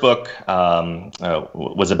 The first book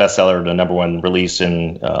was a bestseller, the #1 release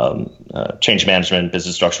in change management,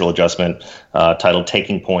 business structural adjustment, titled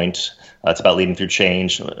Taking Point. It's about leading through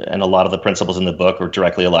change, and a lot of the principles in the book are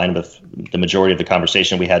directly aligned with the majority of the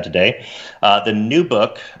conversation we had today. The new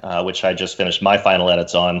book, which I just finished my final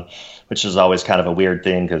edits on, which is always kind of a weird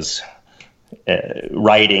thing because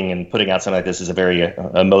writing and putting out something like this is a very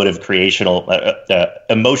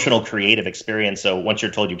emotional, creative experience. So once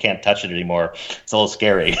you're told you can't touch it anymore, it's a little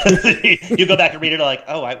scary. You go back and read it like,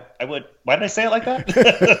 oh, I would. Why did I say it like that?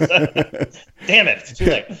 Damn it, it's too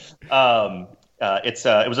late.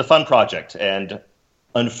 It was a fun project and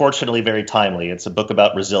unfortunately very timely. It's a book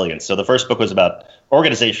about resilience. So the first book was about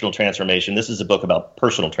organizational transformation. This is a book about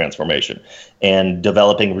personal transformation and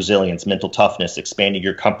developing resilience, mental toughness, expanding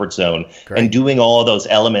your comfort zone, and doing all of those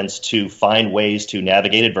elements to find ways to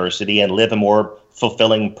navigate adversity and live a more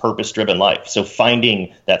fulfilling, purpose-driven life. So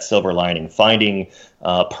finding that silver lining, finding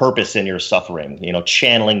purpose in your suffering,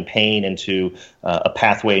 channeling pain into a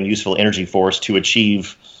pathway and useful energy force to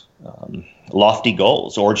achieve lofty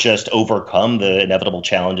goals or just overcome the inevitable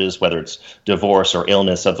challenges, whether it's divorce or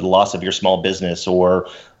illness, of the loss of your small business or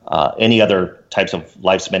any other types of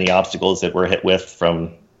life's many obstacles that we're hit with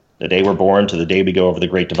from the day we're born to the day we go over the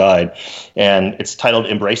Great Divide. And it's titled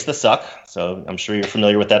Embrace the Suck. So I'm sure you're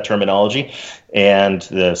familiar with that terminology. And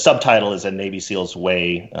the subtitle is A Navy SEAL's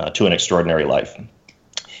Way to an Extraordinary Life.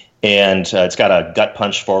 And it's got a gut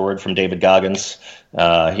punch forward from David Goggins. He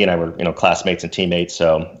and I were, classmates and teammates.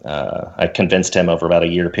 So I convinced him over about a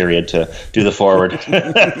year period to do the forward.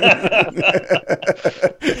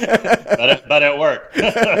 but it worked.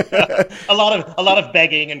 a lot of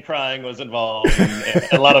begging and crying was involved, and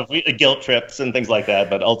a lot of guilt trips and things like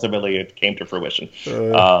that. But ultimately, it came to fruition.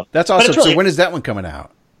 That's awesome. Really, so when is that one coming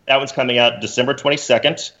out? That one's coming out December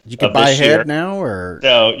 22nd. You can buy ahead now, or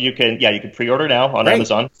so you can pre-order now on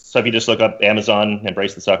Amazon. So if you just look up Amazon,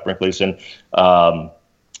 Embrace the Suck, Brent Gleeson, and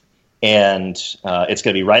it's going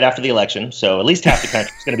to be right after the election. So at least half the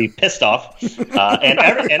country is going to be pissed off, and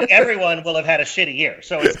everyone will have had a shitty year.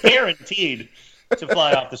 So it's guaranteed to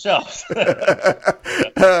fly off the shelves.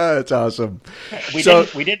 That's awesome. We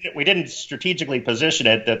didn't strategically position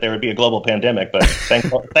it that there would be a global pandemic, but thank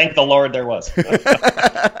the Lord there was.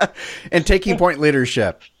 And Taking Point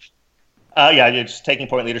Leadership. It's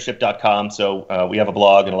takingpointleadership.com. So we have a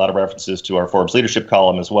blog and a lot of references to our Forbes leadership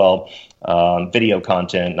column as well, video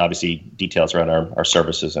content, and obviously details around our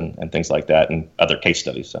services and things like that, and other case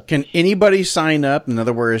studies. So. Can anybody sign up? In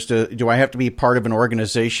other words, do I have to be part of an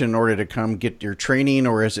organization in order to come get your training,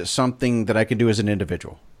 or is it something that I can do as an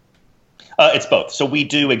individual? It's both. So we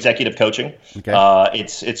do executive coaching. Okay.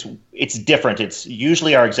 It's different. It's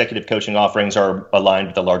usually our executive coaching offerings are aligned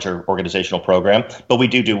with a larger organizational program, but we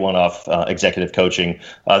do one-off executive coaching.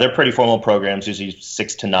 They're pretty formal programs, usually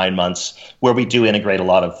 6 to 9 months, where we do integrate a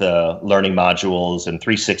lot of the learning modules and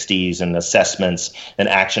 360s and assessments and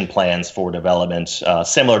action plans for development,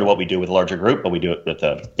 similar to what we do with a larger group, but we do it with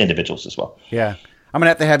individuals as well. Yeah. I'm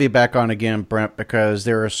going to have you back on again, Brent, because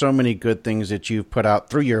there are so many good things that you've put out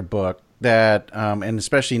through your book that, and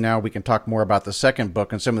especially now we can talk more about the second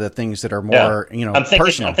book and some of the things that are more,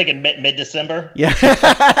 personal. I'm thinking mid-December. Yeah,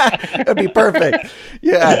 that'd be perfect.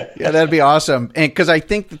 Yeah, that'd be awesome. And because I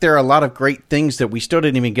think that there are a lot of great things that we still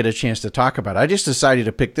didn't even get a chance to talk about. I just decided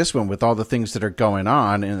to pick this one with all the things that are going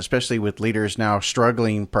on, and especially with leaders now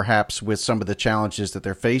struggling perhaps with some of the challenges that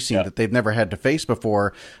they're facing that they've never had to face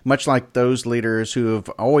before, much like those leaders who have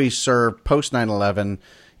always served post 9/11,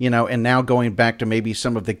 and now going back to maybe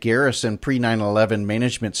some of the garrison pre 9/11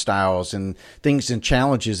 management styles and things and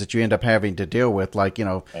challenges that you end up having to deal with, like,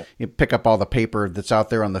 you pick up all the paper that's out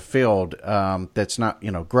there on the field that's not,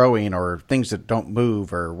 growing, or things that don't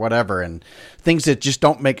move or whatever, and things that just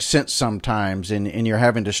don't make sense sometimes. And you're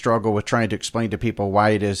having to struggle with trying to explain to people why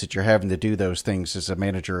it is that you're having to do those things as a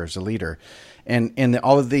manager, as a leader. And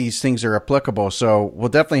all of these things are applicable. So we'll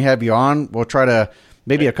definitely have you on. We'll try to,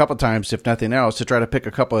 maybe a couple times, if nothing else, to try to pick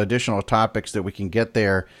a couple additional topics that we can get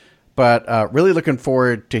there. But really looking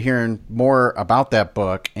forward to hearing more about that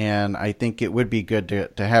book, and I think it would be good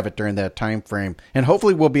to have it during that time frame. And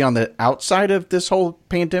hopefully we'll be on the outside of this whole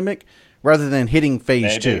pandemic rather than hitting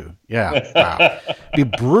phase 2. Yeah. Wow. Be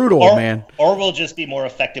brutal, man. Or we'll just be more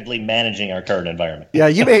effectively managing our current environment. Yeah,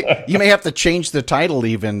 you may have to change the title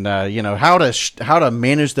even, how to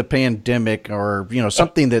manage the pandemic, or,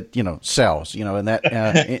 something that, sells, and that,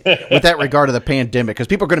 with that regard to the pandemic, because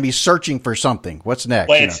people are going to be searching for something. What's next?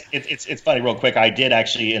 Well, it's funny, real quick. I did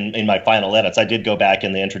actually, in my final edits, I did go back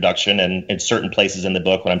in the introduction and in certain places in the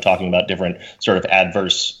book when I'm talking about different sort of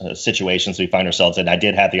adverse situations we find ourselves in, I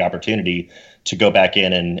did have the opportunity to go back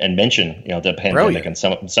in and mention, the pandemic and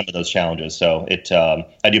some of those challenges. So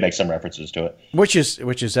I do make some references to it, which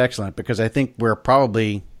is excellent, because I think we're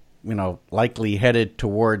probably, likely headed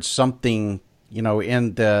towards something, in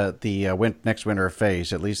the next winter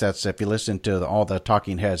phase. At least that's, if you listen to all the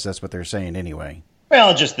talking heads, that's what they're saying anyway.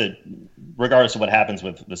 Well, just regardless of what happens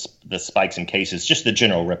with the spikes in cases, just the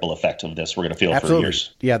general ripple effect of this, we're going to feel for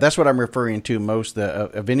years. Yeah, that's what I'm referring to most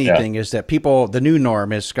of anything, is that people, the new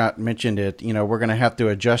norm, as Scott mentioned it, we're going to have to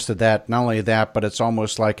adjust to that. Not only that, but it's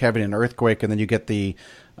almost like having an earthquake and then you get the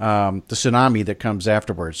tsunami that comes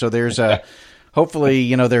afterwards. So there's a,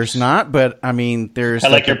 hopefully, there's not, but I mean, there's. I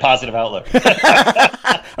like your positive outlook.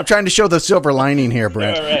 I'm trying to show the silver lining here,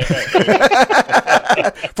 Brent. Right.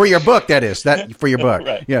 For your book, that is. For your book.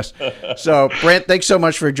 Right. Yes. So, Brent, thanks so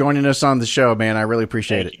much for joining us on the show, man. I really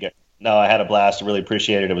appreciate it. No, I had a blast. I really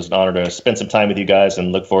appreciate it. It was an honor to spend some time with you guys,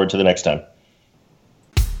 and look forward to the next time.